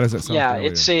familiar. Why does that sound familiar? Yeah,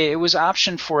 it was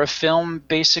optioned for a film.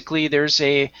 Basically, there's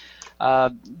a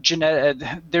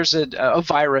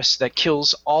virus that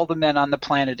kills all the men on the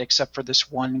planet except for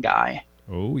this one guy.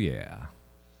 Oh yeah.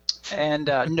 And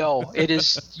no, it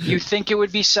is. You think it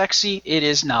would be sexy? It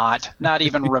is not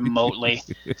even remotely.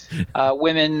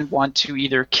 Women want to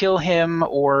either kill him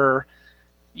or,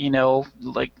 there's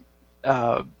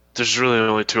really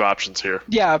only two options here.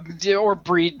 Yeah, or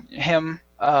breed him.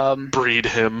 Breed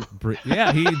him.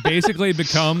 Yeah, he basically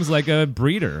becomes like a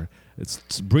breeder.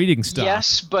 It's breeding stuff.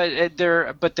 Yes, but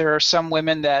there are some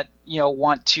women that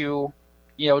want to,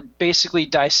 basically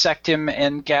dissect him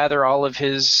and gather all of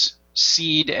his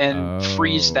seed and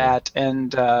freeze that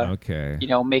and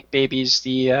make babies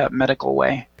the medical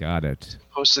way. Got it.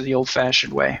 Opposed to the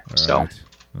old-fashioned way. All right.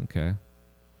 Okay.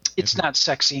 It's not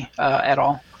sexy at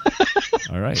all.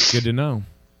 All right. Good to know.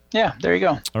 Yeah, there you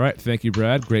go. All right. Thank you,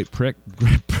 Brad. Great prick.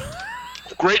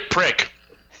 Great prick.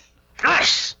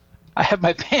 Yes. I have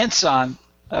my pants on.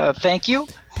 Thank you.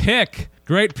 Pick.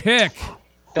 Great pick.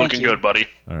 Looking good, buddy.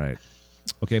 All right.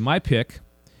 Okay, my pick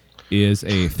is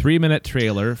a 3-minute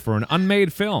trailer for an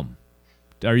unmade film.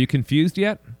 Are you confused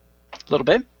yet? A little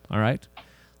bit. All right.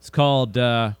 It's called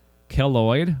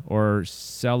Keloid or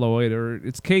Celloid, or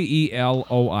it's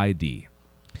Keloid.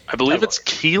 I believe it's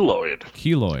keloid.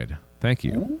 Keloid. Thank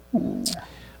you.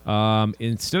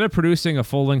 Instead of producing a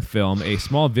full-length film, a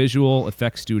small visual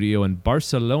effects studio in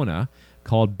Barcelona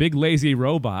called Big Lazy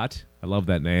Robot, I love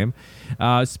that name,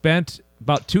 spent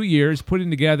about 2 years putting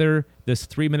together this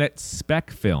 3-minute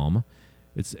spec film.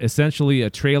 It's essentially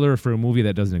a trailer for a movie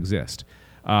that doesn't exist.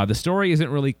 The story isn't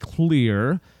really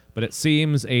clear, but it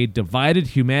seems a divided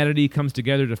humanity comes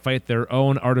together to fight their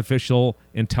own artificial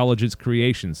intelligence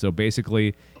creation. So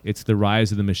basically, it's the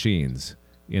rise of the machines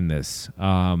in this.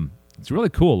 It's really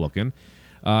cool looking.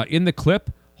 In the clip,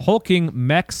 hulking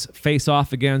mechs face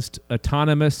off against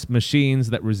autonomous machines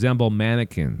that resemble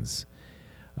mannequins.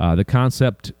 The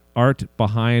concept art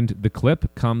behind the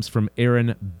clip comes from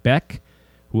Aaron Beck,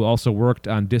 who also worked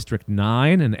on District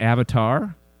 9 and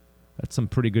Avatar. That's some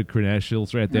pretty good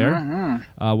credentials right there.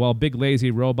 While Big Lazy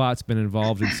Robot's been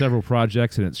involved in several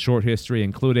projects in its short history,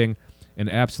 including an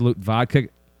Absolute Vodka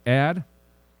ad,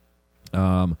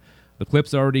 the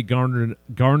clip's already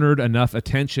garnered enough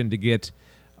attention to get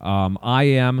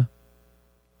EM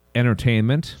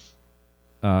Entertainment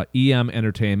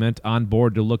on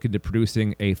board to look into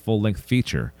producing a full-length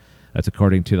feature. That's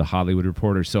according to the Hollywood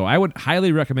Reporter. So I would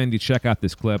highly recommend you check out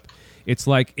this clip. It's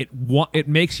like it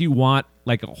makes you want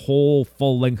like a whole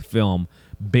full-length film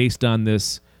based on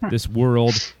this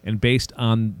world and based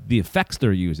on the effects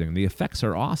they're using. The effects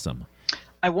are awesome.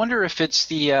 I wonder if it's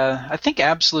the I think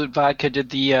Absolute Vodka did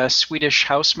the Swedish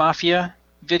House Mafia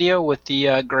video with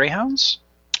the Greyhounds.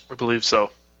 I believe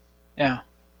so. Yeah.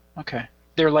 Okay.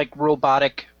 They're like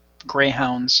robotic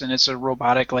greyhounds, and it's a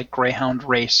robotic like greyhound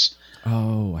race.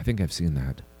 Oh, I think I've seen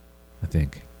that. I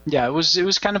think. Yeah, it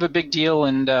was kind of a big deal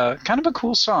and kind of a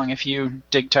cool song if you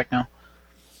dig techno.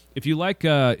 If you like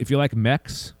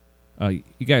mechs,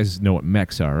 you guys know what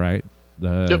mechs are, right?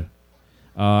 Yep.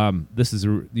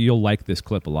 You'll like this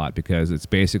clip a lot because it's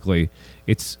basically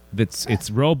it's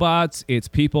robots, it's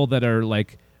people that are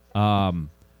like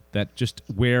that just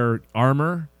wear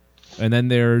armor, and then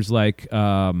there's like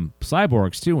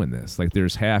cyborgs too in this. Like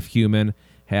there's half human,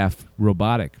 half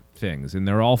robotic things, and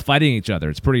they're all fighting each other.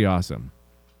 It's pretty awesome.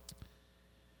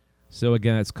 So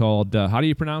again, it's called how do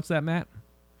you pronounce that, Matt?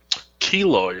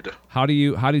 Keloid. How did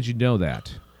you know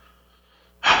that?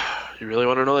 You really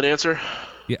want to know that answer?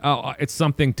 Yeah, oh, it's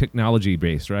something technology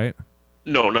based, right?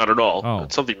 No, not at all. Oh.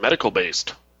 It's something medical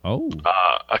based. Oh.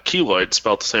 A keloid,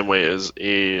 spelled the same way, is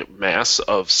a mass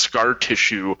of scar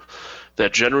tissue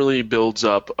that generally builds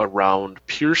up around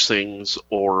piercings,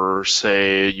 or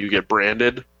say you get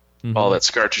branded. Mm-hmm. All that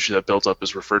scar tissue that builds up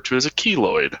is referred to as a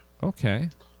keloid. Okay.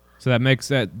 So that makes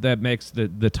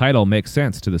the title make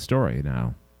sense to the story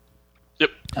now. Yep.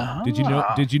 Did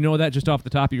you know that just off the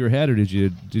top of your head, or did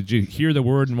you hear the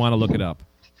word and want to look it up?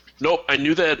 Nope, I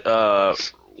knew that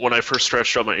when I first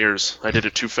stretched out my ears. I did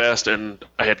it too fast, and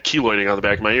I had keloiding on the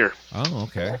back of my ear. Oh,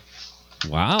 okay.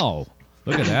 Wow.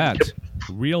 Look at that. Yep.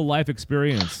 Real life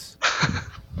experience.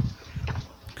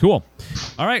 Cool.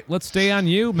 All right, let's stay on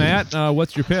you, Matt.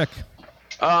 What's your pick?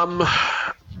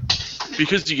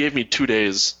 Because you gave me 2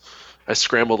 days, I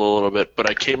scrambled a little bit, but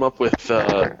I came up with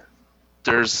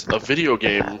there's a video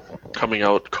game coming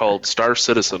out called Star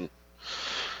Citizen.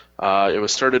 It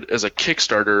was started as a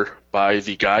Kickstarter by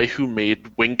the guy who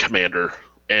made Wing Commander,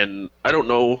 and I don't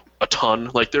know a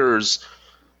ton. Like there's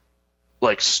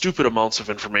like stupid amounts of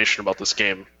information about this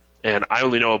game, and I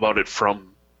only know about it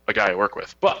from a guy I work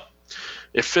with. But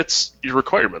it fits your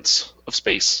requirements of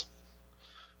space.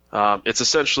 It's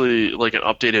essentially like an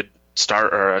updated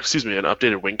an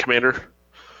updated Wing Commander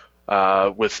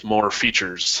with more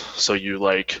features. So you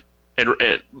like, and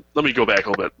let me go back a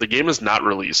little bit. The game is not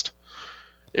released.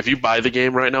 If you buy the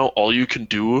game right now, all you can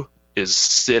do is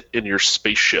sit in your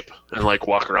spaceship and like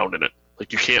walk around in it.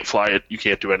 Like you can't fly it, you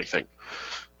can't do anything.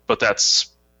 But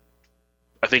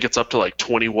I think it's up to like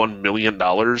 $21 million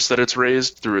that it's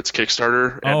raised through its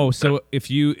Kickstarter. So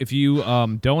if you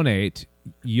donate,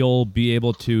 you'll be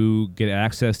able to get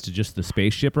access to just the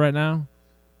spaceship right now?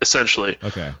 Essentially.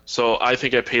 Okay. So I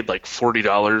think I paid like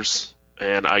 $40,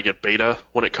 and I get beta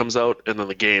when it comes out, and then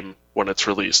the game when it's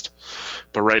released.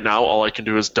 But right now, all I can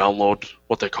do is download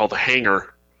what they call the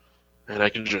hangar, and I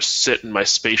can just sit in my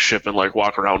spaceship and like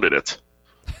walk around in it.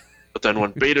 But then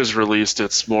when beta's released,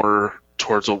 it's more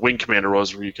towards what Wing Commander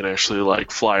was, where you can actually like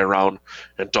fly around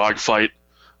and dogfight.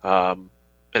 And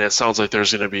it sounds like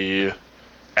there's going to be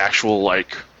actual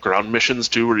like ground missions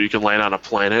too, where you can land on a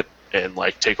planet and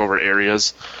like take over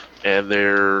areas. And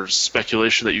there's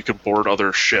speculation that you can board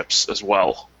other ships as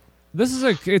well.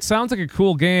 It sounds like a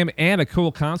cool game and a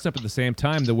cool concept at the same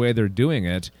time, the way they're doing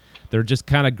it. They're just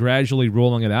kind of gradually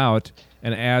rolling it out,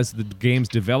 and as the game's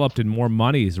developed and more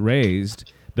money is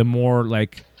raised, the more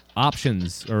like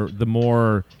options, or the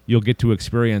more you'll get to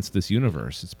experience this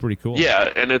universe. It's pretty cool.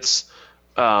 Yeah, and it's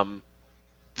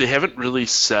they haven't really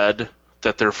said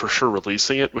that they're for sure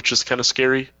releasing it, which is kind of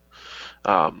scary.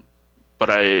 But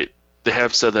they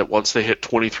have said that once they hit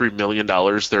 $23 million,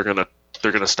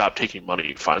 they're gonna stop taking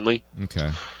money finally. Okay.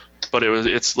 But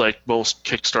it's like most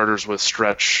Kickstarters with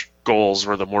stretch goals,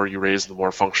 where the more you raise, the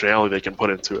more functionality they can put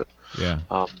into it. Yeah.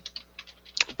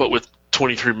 But with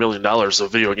 $23 million, a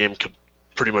video game could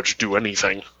pretty much do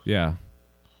anything. Yeah.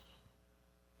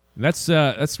 That's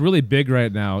really big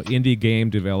right now. Indie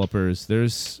game developers.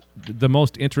 There's the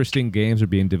most interesting games are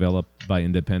being developed by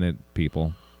independent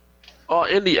people. Oh,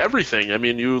 indie everything. I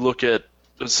mean, you look at,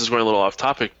 this is going a little off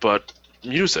topic, but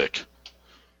music.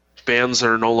 Bands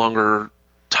are no longer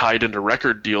tied into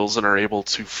record deals and are able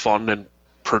to fund and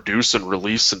produce and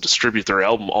release and distribute their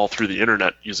album all through the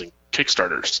internet using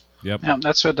Kickstarters. Yep. Yeah,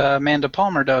 that's what Amanda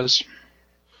Palmer does.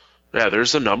 Yeah,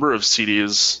 there's a number of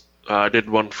CDs. I did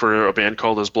one for a band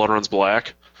called As Blood Runs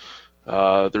Black.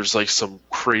 There's like some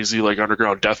crazy like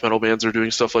underground death metal bands are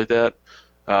doing stuff like that.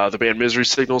 The band Misery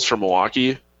Signals from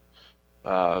Milwaukee.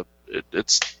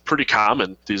 It's pretty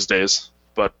common these days,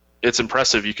 but it's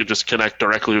impressive. You can just connect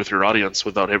directly with your audience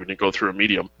without having to go through a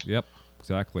medium. Yep.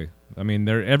 Exactly. I mean,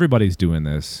 everybody's doing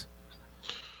this.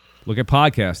 Look at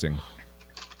podcasting.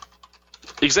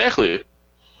 Exactly.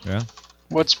 Yeah.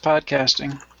 What's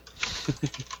podcasting?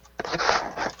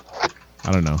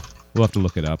 I don't know. We'll have to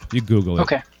look it up. You Google it.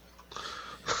 Okay.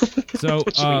 So,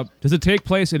 does it take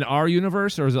place in our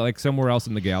universe, or is it like somewhere else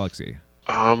in the galaxy?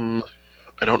 I don't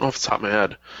know off the top of my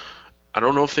head. I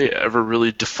don't know if they ever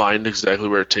really defined exactly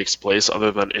where it takes place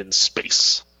other than in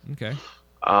space. Okay.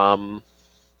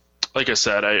 Like I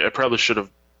said, I probably should have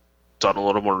done a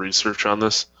little more research on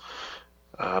this,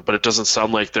 but it doesn't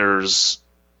sound like there's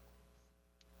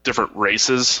different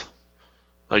races.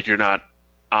 Like you're not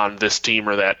on this team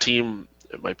or that team.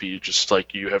 It might be just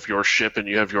like you have your ship and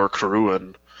you have your crew,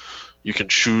 and you can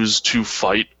choose to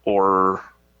fight or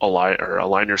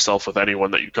align yourself with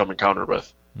anyone that you come encounter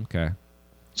with. Okay.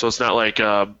 So it's not like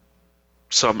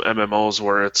some MMOs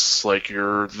where it's like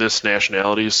you're this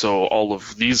nationality, so all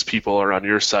of these people are on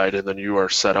your side, and then you are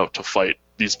set out to fight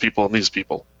these people and these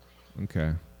people.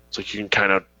 Okay. So you can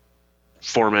kind of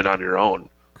form it on your own.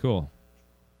 Cool.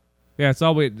 Yeah,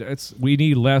 we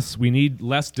need less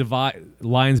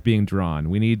lines being drawn.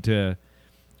 We need to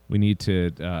I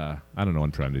don't know what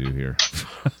I'm trying to do here.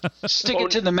 Stick it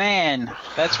to the man.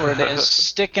 That's what it is.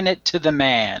 Sticking it to the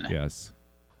man. Yes.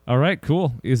 All right,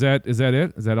 cool. Is that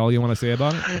it? Is that all you want to say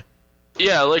about it?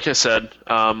 Yeah, like I said,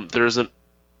 I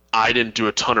didn't do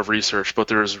a ton of research, but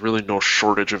there's really no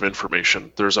shortage of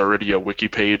information. There's already a wiki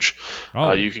page.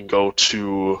 Oh. You can go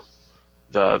to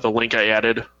the link I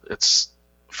added.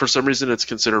 For some reason, it's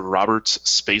considered Roberts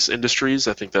Space Industries.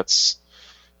 I think that's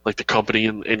like the company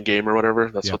in game or whatever.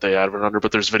 That's what they add it under.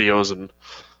 But there's videos, and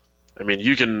I mean,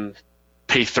 you can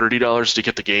pay $30 to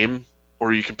get the game,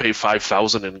 or you can pay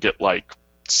 $5,000 and get like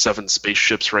 7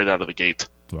 spaceships right out of the gate.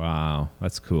 Wow,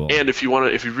 that's cool. And if you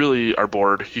really are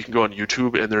bored, you can go on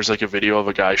YouTube, and there's like a video of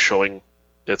a guy showing.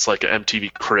 It's like an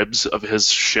MTV Cribs of his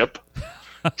ship,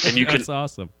 and you That's can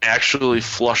awesome. actually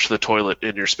flush the toilet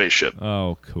in your spaceship.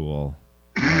 Oh, cool.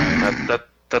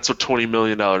 That's what $20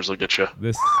 million will get you.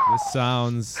 This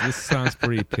sounds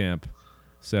pretty pimp.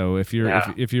 So if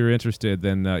you're interested,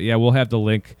 then we'll have the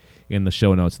link in the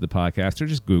show notes of the podcast, or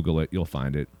just Google it. You'll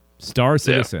find it. Star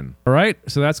Citizen. Yeah. All right,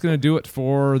 so that's going to do it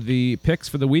for the picks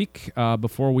for the week.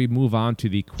 Before we move on to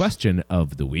the question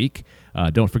of the week,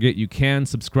 don't forget you can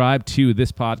subscribe to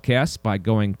this podcast by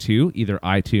going to either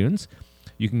iTunes.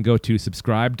 You can go to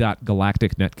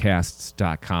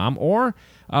subscribe.galacticnetcasts.com, or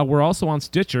we're also on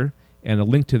Stitcher, and a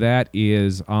link to that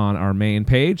is on our main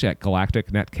page at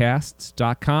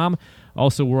galacticnetcasts.com.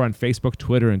 Also, we're on Facebook,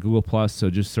 Twitter, and Google+, so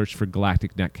just search for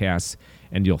Galactic Netcasts,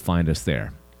 and you'll find us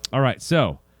there. All right,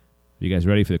 so you guys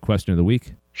ready for the question of the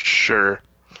week? Sure.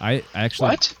 I actually...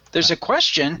 What? There's a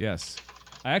question? Yes.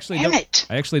 I actually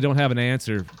don't have an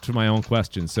answer to my own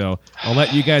question, so I'll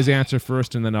let you guys answer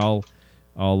first, and then I'll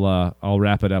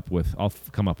wrap it up with... I'll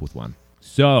come up with one.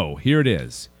 So, here it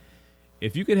is.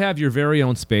 If you could have your very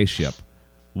own spaceship,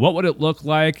 what would it look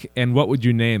like, and what would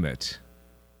you name it?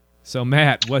 So,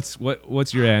 Matt, what's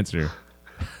your answer?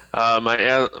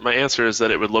 My answer is that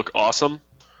it would look awesome,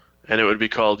 and it would be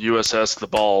called USS The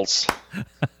Balls.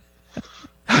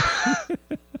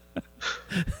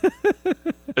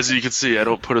 As you can see, I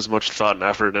don't put as much thought and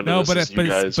effort into this as you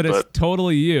guys. But it's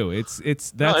totally you.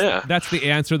 That's the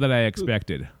answer that I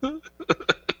expected.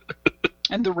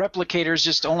 And the replicators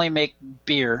just only make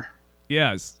beer.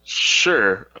 Yes.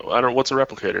 Sure. What's a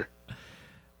replicator?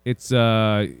 It's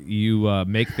you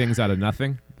make things out of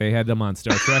nothing. They had them on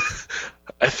Star Trek.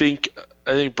 I think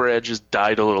Brad just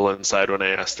died a little inside when I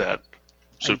asked that.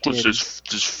 So what's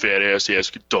this fat ass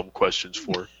asking dumb questions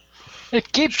for?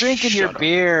 Keep drinking your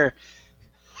beer.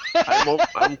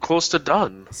 I'm close to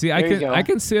done. See, I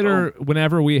consider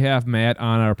whenever we have Matt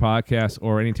on our podcast,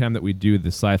 or anytime that we do the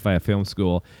Sci-Fi Film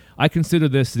School, I consider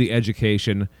this the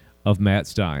education of Matt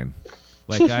Stein.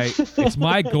 It's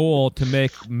my goal to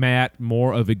make Matt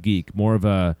more of a geek, more of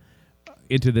a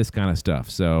into this kind of stuff.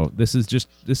 So this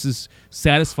is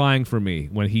satisfying for me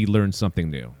when he learns something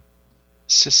new.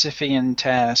 Sisyphean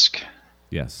task.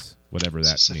 Yes, whatever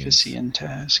that means. Sisyphean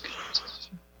task.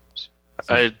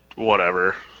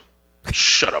 Whatever.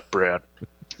 Shut up, Brad.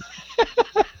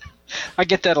 I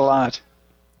get that a lot.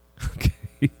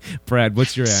 Okay. Brad,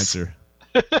 what's your answer?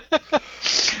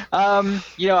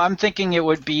 I'm thinking it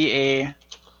would be a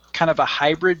kind of a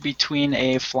hybrid between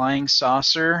a flying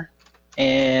saucer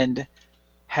and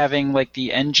having like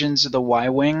the engines of the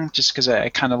Y-wing, just because I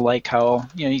kind of like how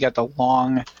you got those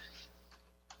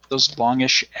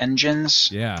longish engines.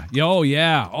 Yeah. Oh,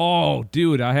 yeah. Oh,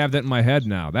 dude, I have that in my head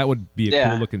now. That would be a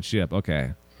cool looking ship.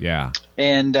 Okay. Yeah.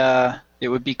 And it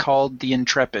would be called the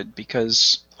Intrepid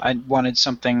because I wanted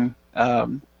something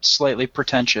slightly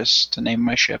pretentious to name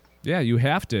my ship. Yeah, you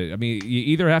have to. I mean, you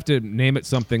either have to name it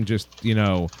something just,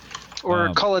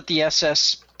 or call it the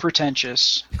SS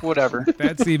Pretentious, whatever.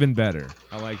 That's even better.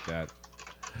 I like that.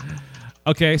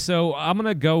 Okay, so I'm going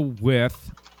to go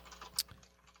with,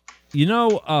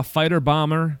 a fighter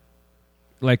bomber.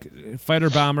 Like, fighter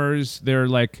bombers,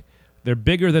 they're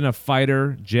bigger than a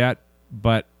fighter jet,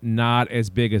 but not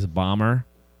as big as a bomber.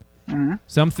 Mm-hmm.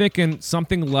 So I'm thinking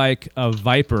something like a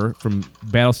Viper from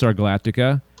Battlestar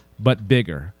Galactica, but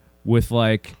bigger, with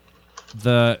like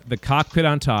the cockpit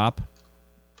on top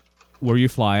where you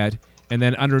fly it, and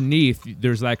then underneath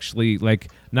there's actually like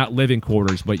not living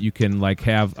quarters, but you can like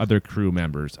have other crew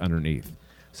members underneath.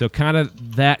 So kind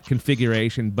of that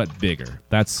configuration, but bigger.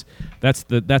 That's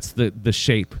the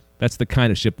shape. That's the kind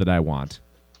of ship that I want.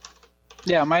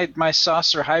 Yeah, my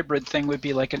saucer hybrid thing would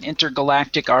be like an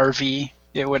intergalactic RV.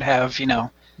 It would have,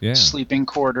 sleeping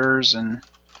quarters and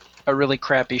a really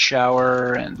crappy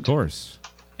shower, and of course,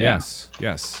 yes.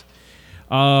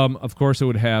 Of course, it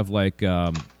would have like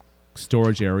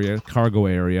storage area, cargo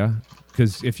area,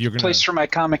 because if you're gonna place for my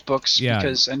comic books,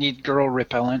 because I need girl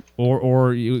repellent.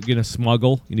 Or you're gonna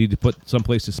smuggle. You need to put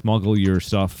someplace to smuggle your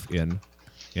stuff in.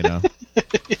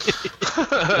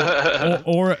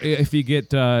 or if you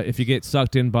get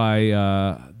sucked in by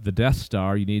the Death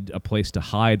Star, you need a place to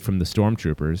hide from the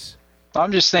stormtroopers.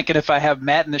 I'm just thinking if I have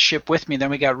Matt in the ship with me, then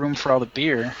we got room for all the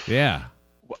beer. Yeah.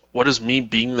 What does me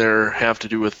being there have to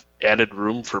do with added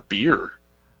room for beer?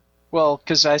 Well,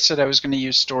 because I said I was going to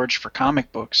use storage for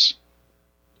comic books.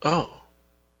 Oh.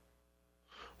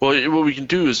 Well, what we can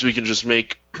do is we can just we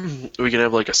can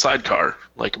have like a sidecar,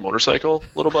 like a motorcycle,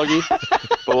 little buggy,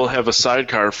 but we'll have a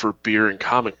sidecar for beer and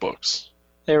comic books.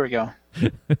 There we go.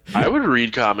 I would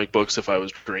read comic books if I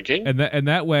was drinking. And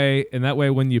that way,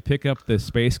 when you pick up the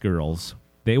Space Girls,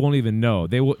 they won't even know.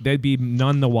 They'd be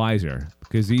none the wiser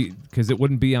because it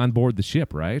wouldn't be on board the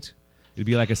ship, right? It'd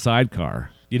be like a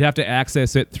sidecar. You'd have to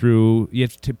access it through. You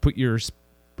have to put your.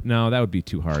 No, that would be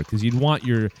too hard because you'd want.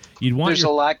 There's a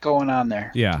lot going on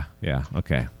there. Yeah.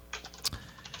 Okay.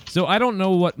 So I don't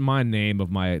know what the name of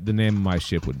my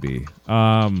ship would be.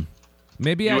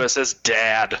 Maybe USS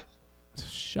Dad.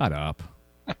 Shut up.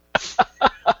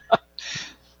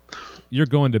 You're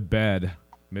going to bed,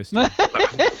 mister.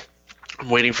 I'm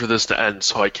waiting for this to end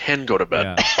so I can go to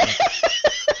bed.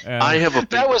 Yeah. I have a big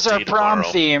That was our prom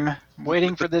tomorrow. theme.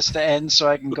 Waiting for this to end so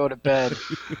I can go to bed.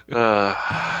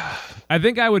 I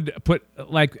think I would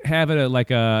have it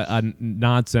like a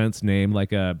nonsense name,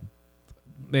 like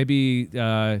maybe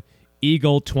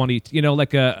Eagle 20.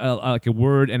 Like a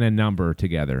word and a number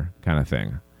together kind of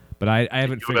thing. But I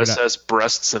haven't figured out. USS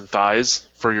Breasts and Thighs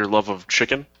for your love of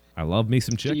chicken. I love me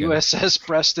some chicken. USS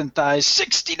Breast and Thighs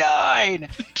 69.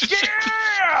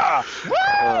 Yeah!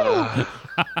 Woo!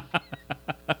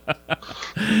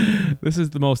 This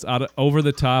is the most over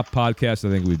the top podcast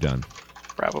I think we've done.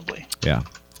 Probably. Yeah.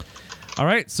 All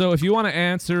right. So if you want to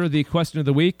answer the question of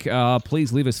the week,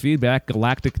 please leave us feedback.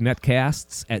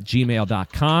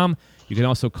 galacticnetcasts@gmail.com. You can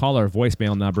also call our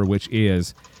voicemail number, which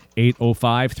is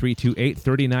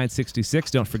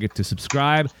 805-328-3966. Don't forget to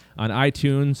subscribe on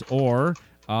iTunes or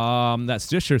that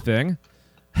Stitcher thing.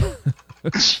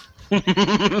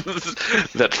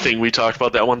 That thing we talked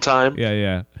about that one time.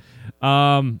 Yeah.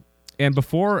 And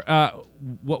before,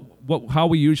 how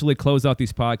we usually close out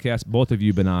these podcasts, both of you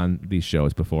have been on these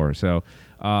shows before. So,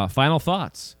 final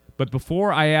thoughts. But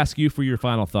before I ask you for your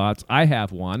final thoughts, I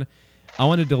have one. I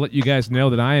wanted to let you guys know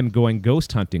that I am going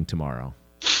ghost hunting tomorrow.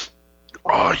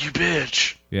 Oh, you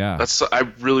bitch. Yeah. I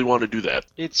really want to do that.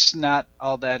 It's not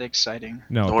all that exciting.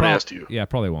 No one asked you. Yeah,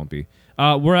 probably won't be.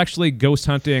 We're actually ghost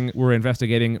hunting. We're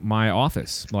investigating my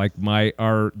office, like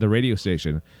the radio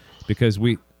station, because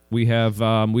we've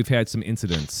had some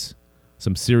incidents,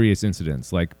 some serious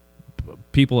incidents. Like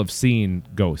people have seen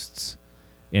ghosts,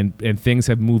 and things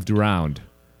have moved around.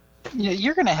 Yeah,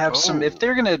 you're gonna have some. If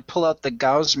they're gonna pull out the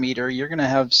Gauss meter, you're gonna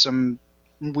have some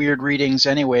weird readings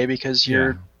anyway because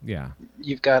you've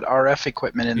got RF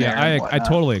equipment in there. Yeah, I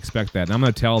totally expect that, and I'm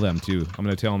going to tell them too. I'm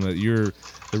going to tell them that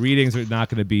the readings are not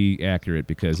going to be accurate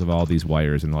because of all these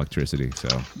wires and electricity. So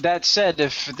that said,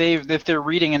 if they're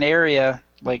reading an area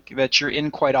like that you're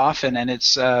in quite often, and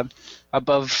it's above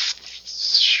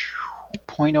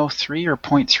 0.03 or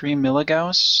 0.3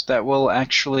 milligauss. That will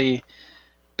actually,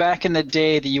 back in the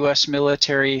day, the U.S.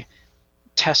 military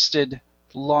tested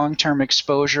long-term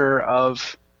exposure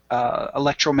of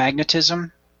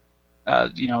electromagnetism.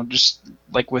 Just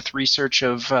like with research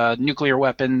of nuclear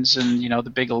weapons and, the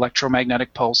big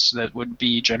electromagnetic pulse that would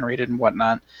be generated and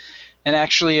whatnot. And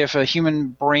actually, if a human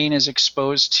brain is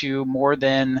exposed to more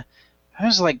than, I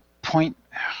was like I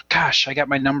got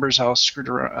my numbers all screwed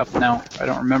up now. I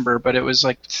don't remember, but it was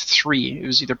like 3. It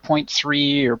was either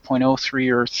 0.3 or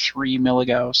 0.03 or 3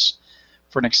 milligauss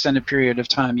for an extended period of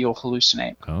time, you'll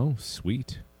hallucinate. Oh,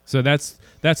 sweet. So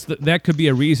that could be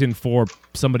a reason for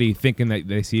somebody thinking that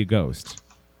they see a ghost.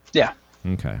 Yeah.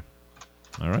 Okay.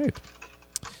 All right.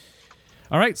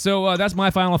 So that's my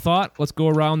final thought. Let's go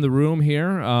around the room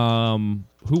here.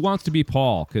 Who wants to be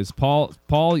Paul? Because Paul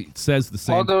says the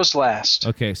same. Paul goes last.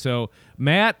 Okay. So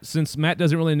Matt, since Matt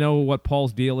doesn't really know what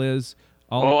Paul's deal is.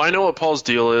 I know what Paul's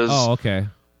deal is. Oh, okay.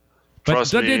 But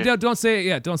Trust me. Don't say it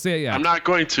yet. Don't say it yet. I'm not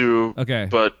going to. Okay.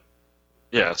 But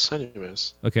yes.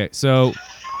 Anyways. Okay. So.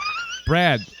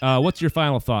 Brad, what's your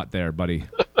final thought there, buddy?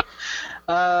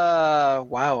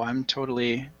 Wow, I'm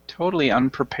totally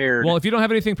unprepared. Well, if you don't have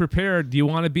anything prepared, do you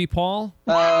want to be Paul?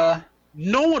 No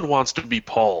one wants to be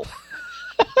Paul.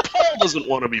 Paul doesn't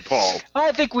want to be Paul.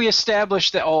 I think we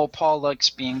established that, Paul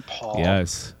likes being Paul.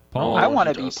 Yes. Paul. I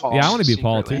want to be Paul. Yeah, I want to be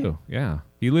Paul, secretly. too. Yeah.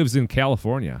 He lives in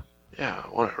California. Yeah,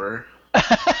 whatever.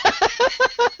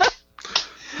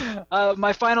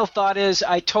 My final thought is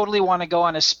I totally want to go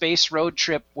on a space road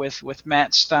trip with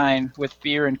Matt Stein with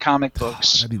beer and comic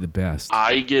books. That'd be the best.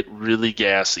 I get really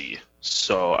gassy,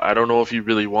 so I don't know if you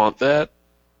really want that.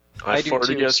 I do farted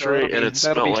too, yesterday, so and it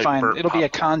that'll smelled be like fine. burnt It'll be a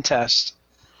popcorn. contest.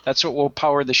 That's what we'll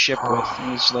power the ship with.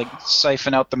 Is like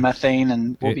siphon out the methane,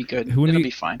 and we'll be good. It'll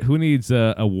be fine. Who needs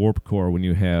a warp core when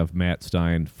you have Matt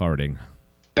Stein farting?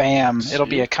 Bam! It'll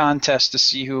be a contest to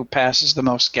see who passes the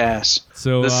most gas.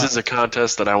 So This is a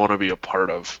contest that I want to be a part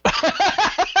of.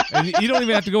 and you don't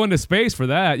even have to go into space for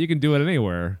that. You can do it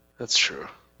anywhere. That's true.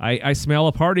 I smell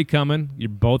a party coming. You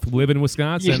both live in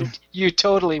Wisconsin. You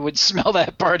totally would smell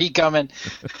that party coming.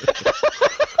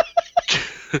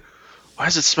 Why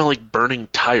does it smell like burning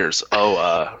tires?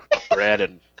 Oh,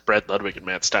 Brad Ludwig and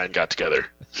Matt Stein got together.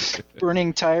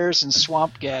 Burning tires and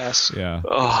swamp gas. Yeah.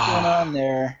 What's going on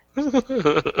there?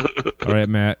 All right,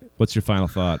 Matt. What's your final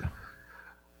thought?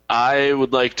 I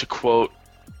would like to quote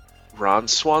Ron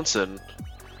Swanson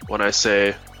when I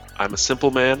say, I'm a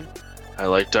simple man. I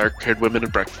like dark-haired women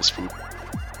and breakfast food.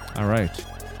 All right.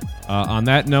 On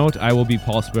that note, I will be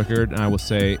Paul Spickard, and I will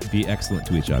say be excellent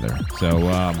to each other. So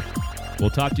we'll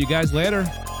talk to you guys later.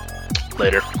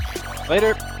 Later.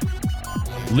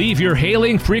 Leave your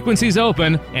hailing frequencies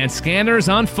open and scanners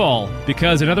on full,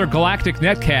 because another Galactic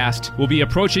Netcast will be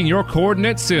approaching your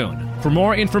coordinates soon. For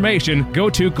more information, go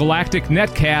to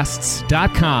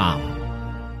galacticnetcasts.com.